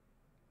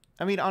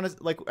mean,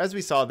 honest, like as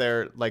we saw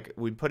there, like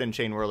we put in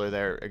Chain Whirler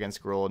there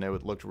against Gruul, and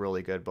it looked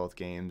really good both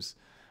games.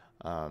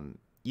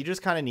 You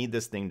just kind of need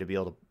this thing to be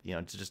able to, you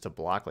know, to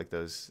block like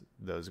those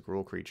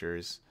Gruul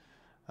creatures.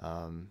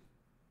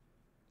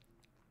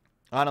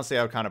 Honestly,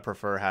 I would kind of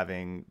prefer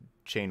having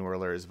Chain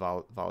Whirlers,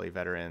 Volley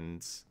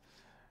Veterans,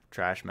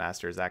 Trash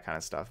Masters, that kind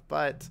of stuff.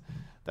 But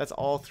that's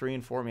all 3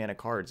 and 4 mana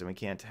cards, and we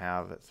can't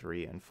have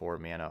 3 and 4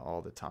 mana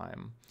all the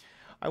time.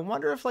 I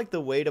wonder if like the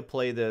way to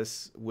play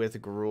this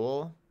with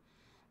Gruul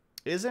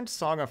isn't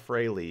Song of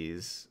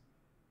Freyalise.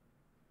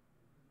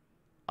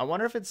 I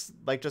wonder if it's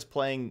like just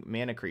playing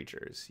mana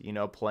creatures, you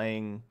know,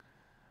 playing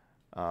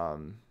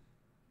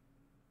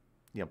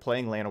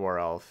playing Llanowar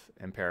Elf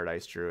and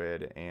Paradise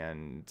Druid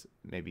and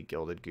maybe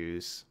Gilded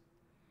Goose.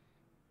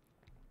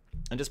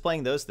 And just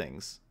playing those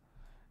things.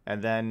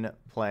 And then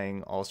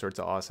playing all sorts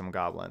of awesome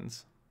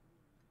goblins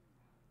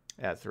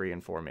at 3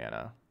 and 4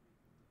 mana.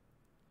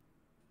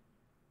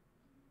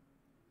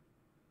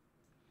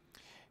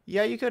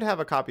 Yeah, you could have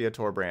a copy of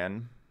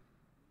Torbran.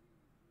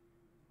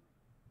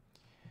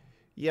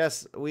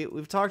 Yes,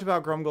 we've talked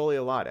about Grumgully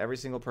a lot. Every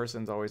single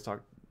person's always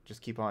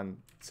just keep on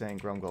saying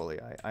Grumgully.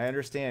 I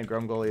understand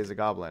Grumgully is a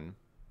goblin.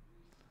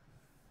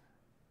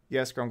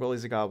 Yes, Grumgully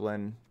is a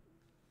goblin.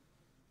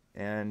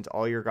 And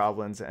all your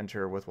goblins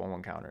enter with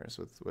 1/1 counters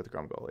with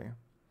Grumgully.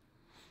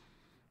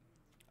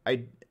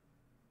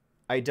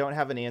 I don't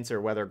have an answer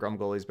whether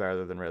Grumgully is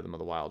better than Rhythm of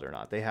the Wild or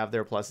not. They have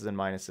their pluses and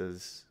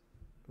minuses.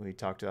 We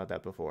talked about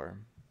that before.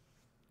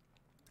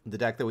 The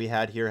deck that we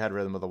had here had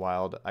Rhythm of the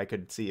Wild. I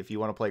could see if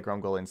you want to play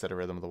Grumgully instead of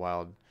Rhythm of the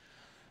Wild,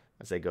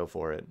 I say go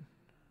for it.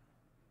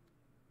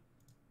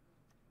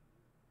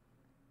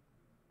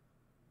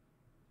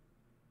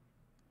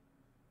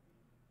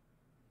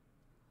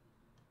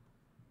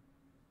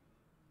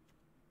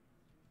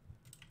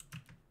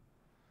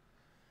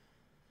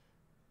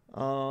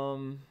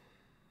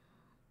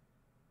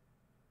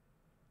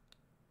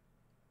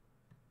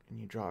 And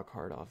you draw a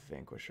card off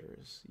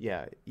Vanquishers.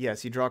 Yeah,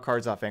 yes, you draw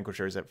cards off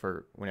Vanquishers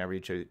for whenever you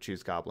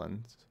choose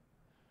Goblins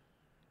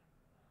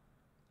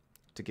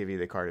to give you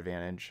the card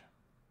advantage.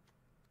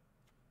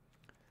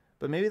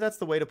 But maybe that's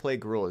the way to play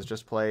Gruul, is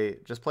just play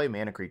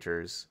mana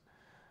creatures,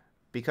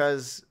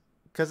 because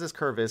this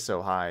curve is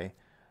so high.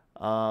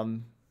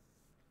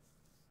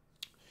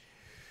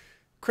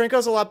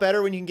 Krenko's a lot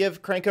better when you can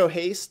give Krenko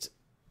haste.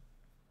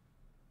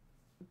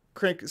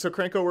 So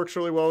Krenko works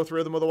really well with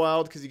Rhythm of the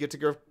Wild because you get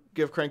to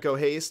give Krenko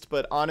haste.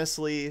 But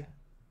honestly,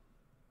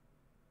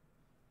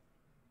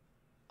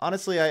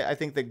 I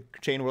think the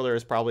Chain Whirler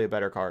is probably a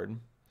better card.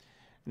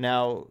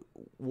 Now,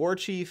 War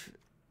Chief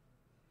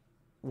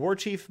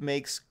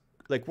makes,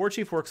 like, War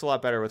Chief works a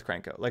lot better with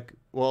Krenko. Like,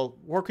 well,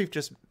 War Chief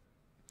just,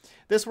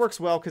 this works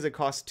well because it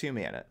costs 2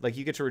 mana. Like,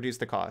 you get to reduce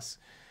the cost.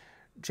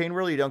 Chain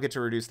Whirler, you don't get to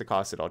reduce the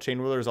cost at all. Chain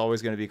Whirler is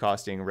always going to be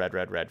costing red,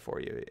 red, red for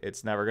you.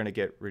 It's never going to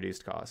get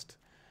reduced cost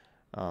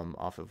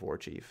off of War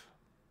Chief.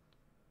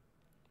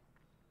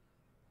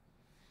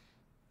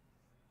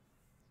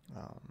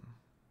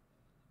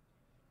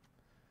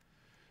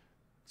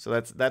 So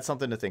that's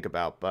something to think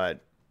about.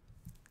 But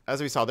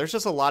as we saw, there's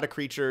just a lot of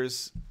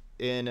creatures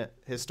in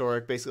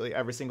Historic. Basically,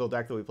 every single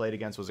deck that we played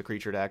against was a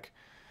creature deck.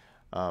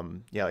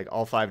 Yeah, like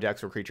all 5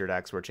 decks were creature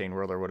decks where Chain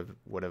Whirler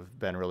would have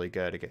been really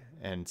good,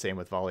 and same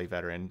with Volley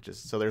Veteran.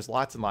 Just so there's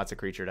lots and lots of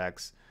creature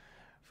decks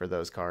for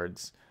those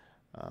cards.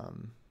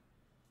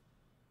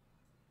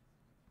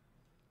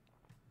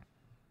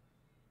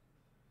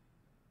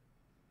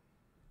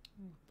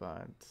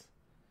 But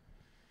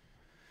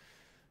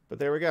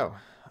there we go.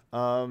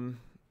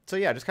 So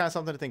yeah, just kind of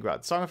something to think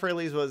about. Song of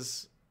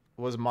Freyalise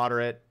was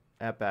moderate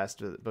at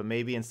best, but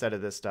maybe instead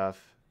of this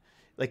stuff,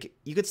 like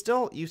you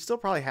still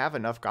probably have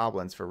enough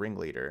goblins for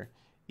Ringleader,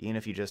 even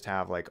if you just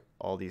have like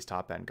all these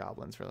top end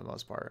goblins for the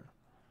most part.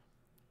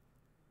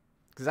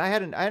 Because I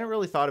hadn't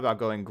really thought about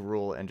going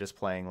Gruul and just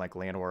playing like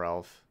Llanowar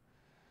Elf,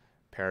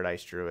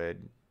 Paradise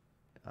Druid,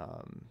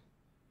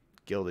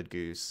 Gilded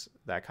Goose,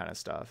 that kind of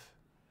stuff,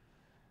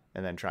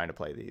 and then trying to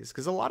play these.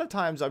 Because a lot of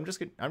times I'm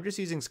just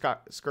using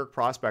Skirk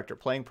Prospector,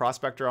 playing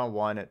Prospector on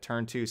 1 at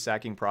turn 2,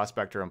 sacking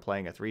Prospector and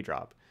playing a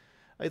 3-drop.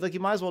 Like you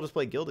might as well just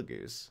play Gilded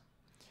Goose.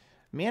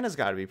 Mana's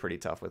got to be pretty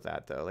tough with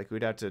that though. Like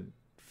we'd have to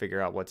figure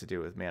out what to do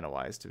with mana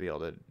wise to be able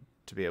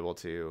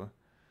to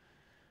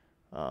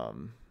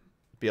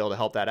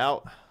help that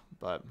out.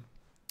 But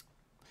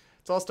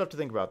it's all stuff to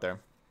think about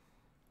there.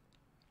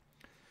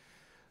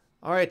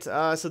 All right,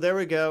 so there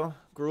we go.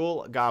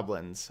 Gruul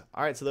Goblins.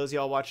 All right, so those of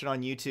y'all watching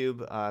on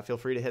YouTube, feel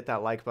free to hit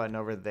that like button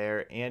over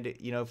there, and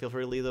feel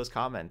free to leave those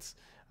comments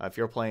if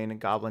you're playing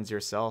Goblins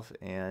yourself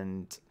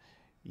and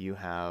you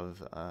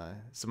have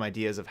some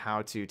ideas of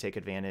how to take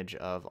advantage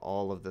of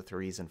all of the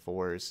 3s and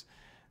 4s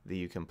that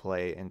you can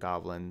play in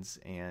Goblins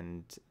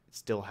and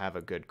still have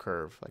a good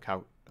curve.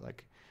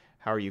 Like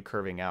how are you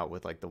curving out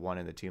with like the 1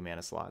 and the 2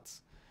 mana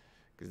slots?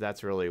 Because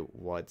that's really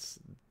what's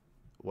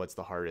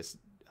the hardest,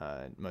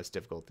 most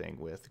difficult thing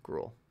with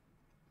Gruul.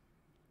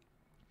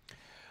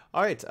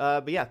 All right,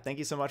 but yeah, thank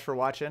you so much for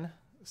watching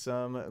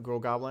some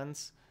Gruul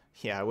Goblins.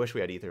 Yeah, I wish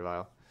we had Ether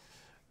Vial.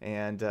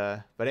 And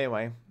but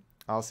anyway,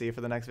 I'll see you for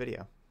the next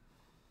video.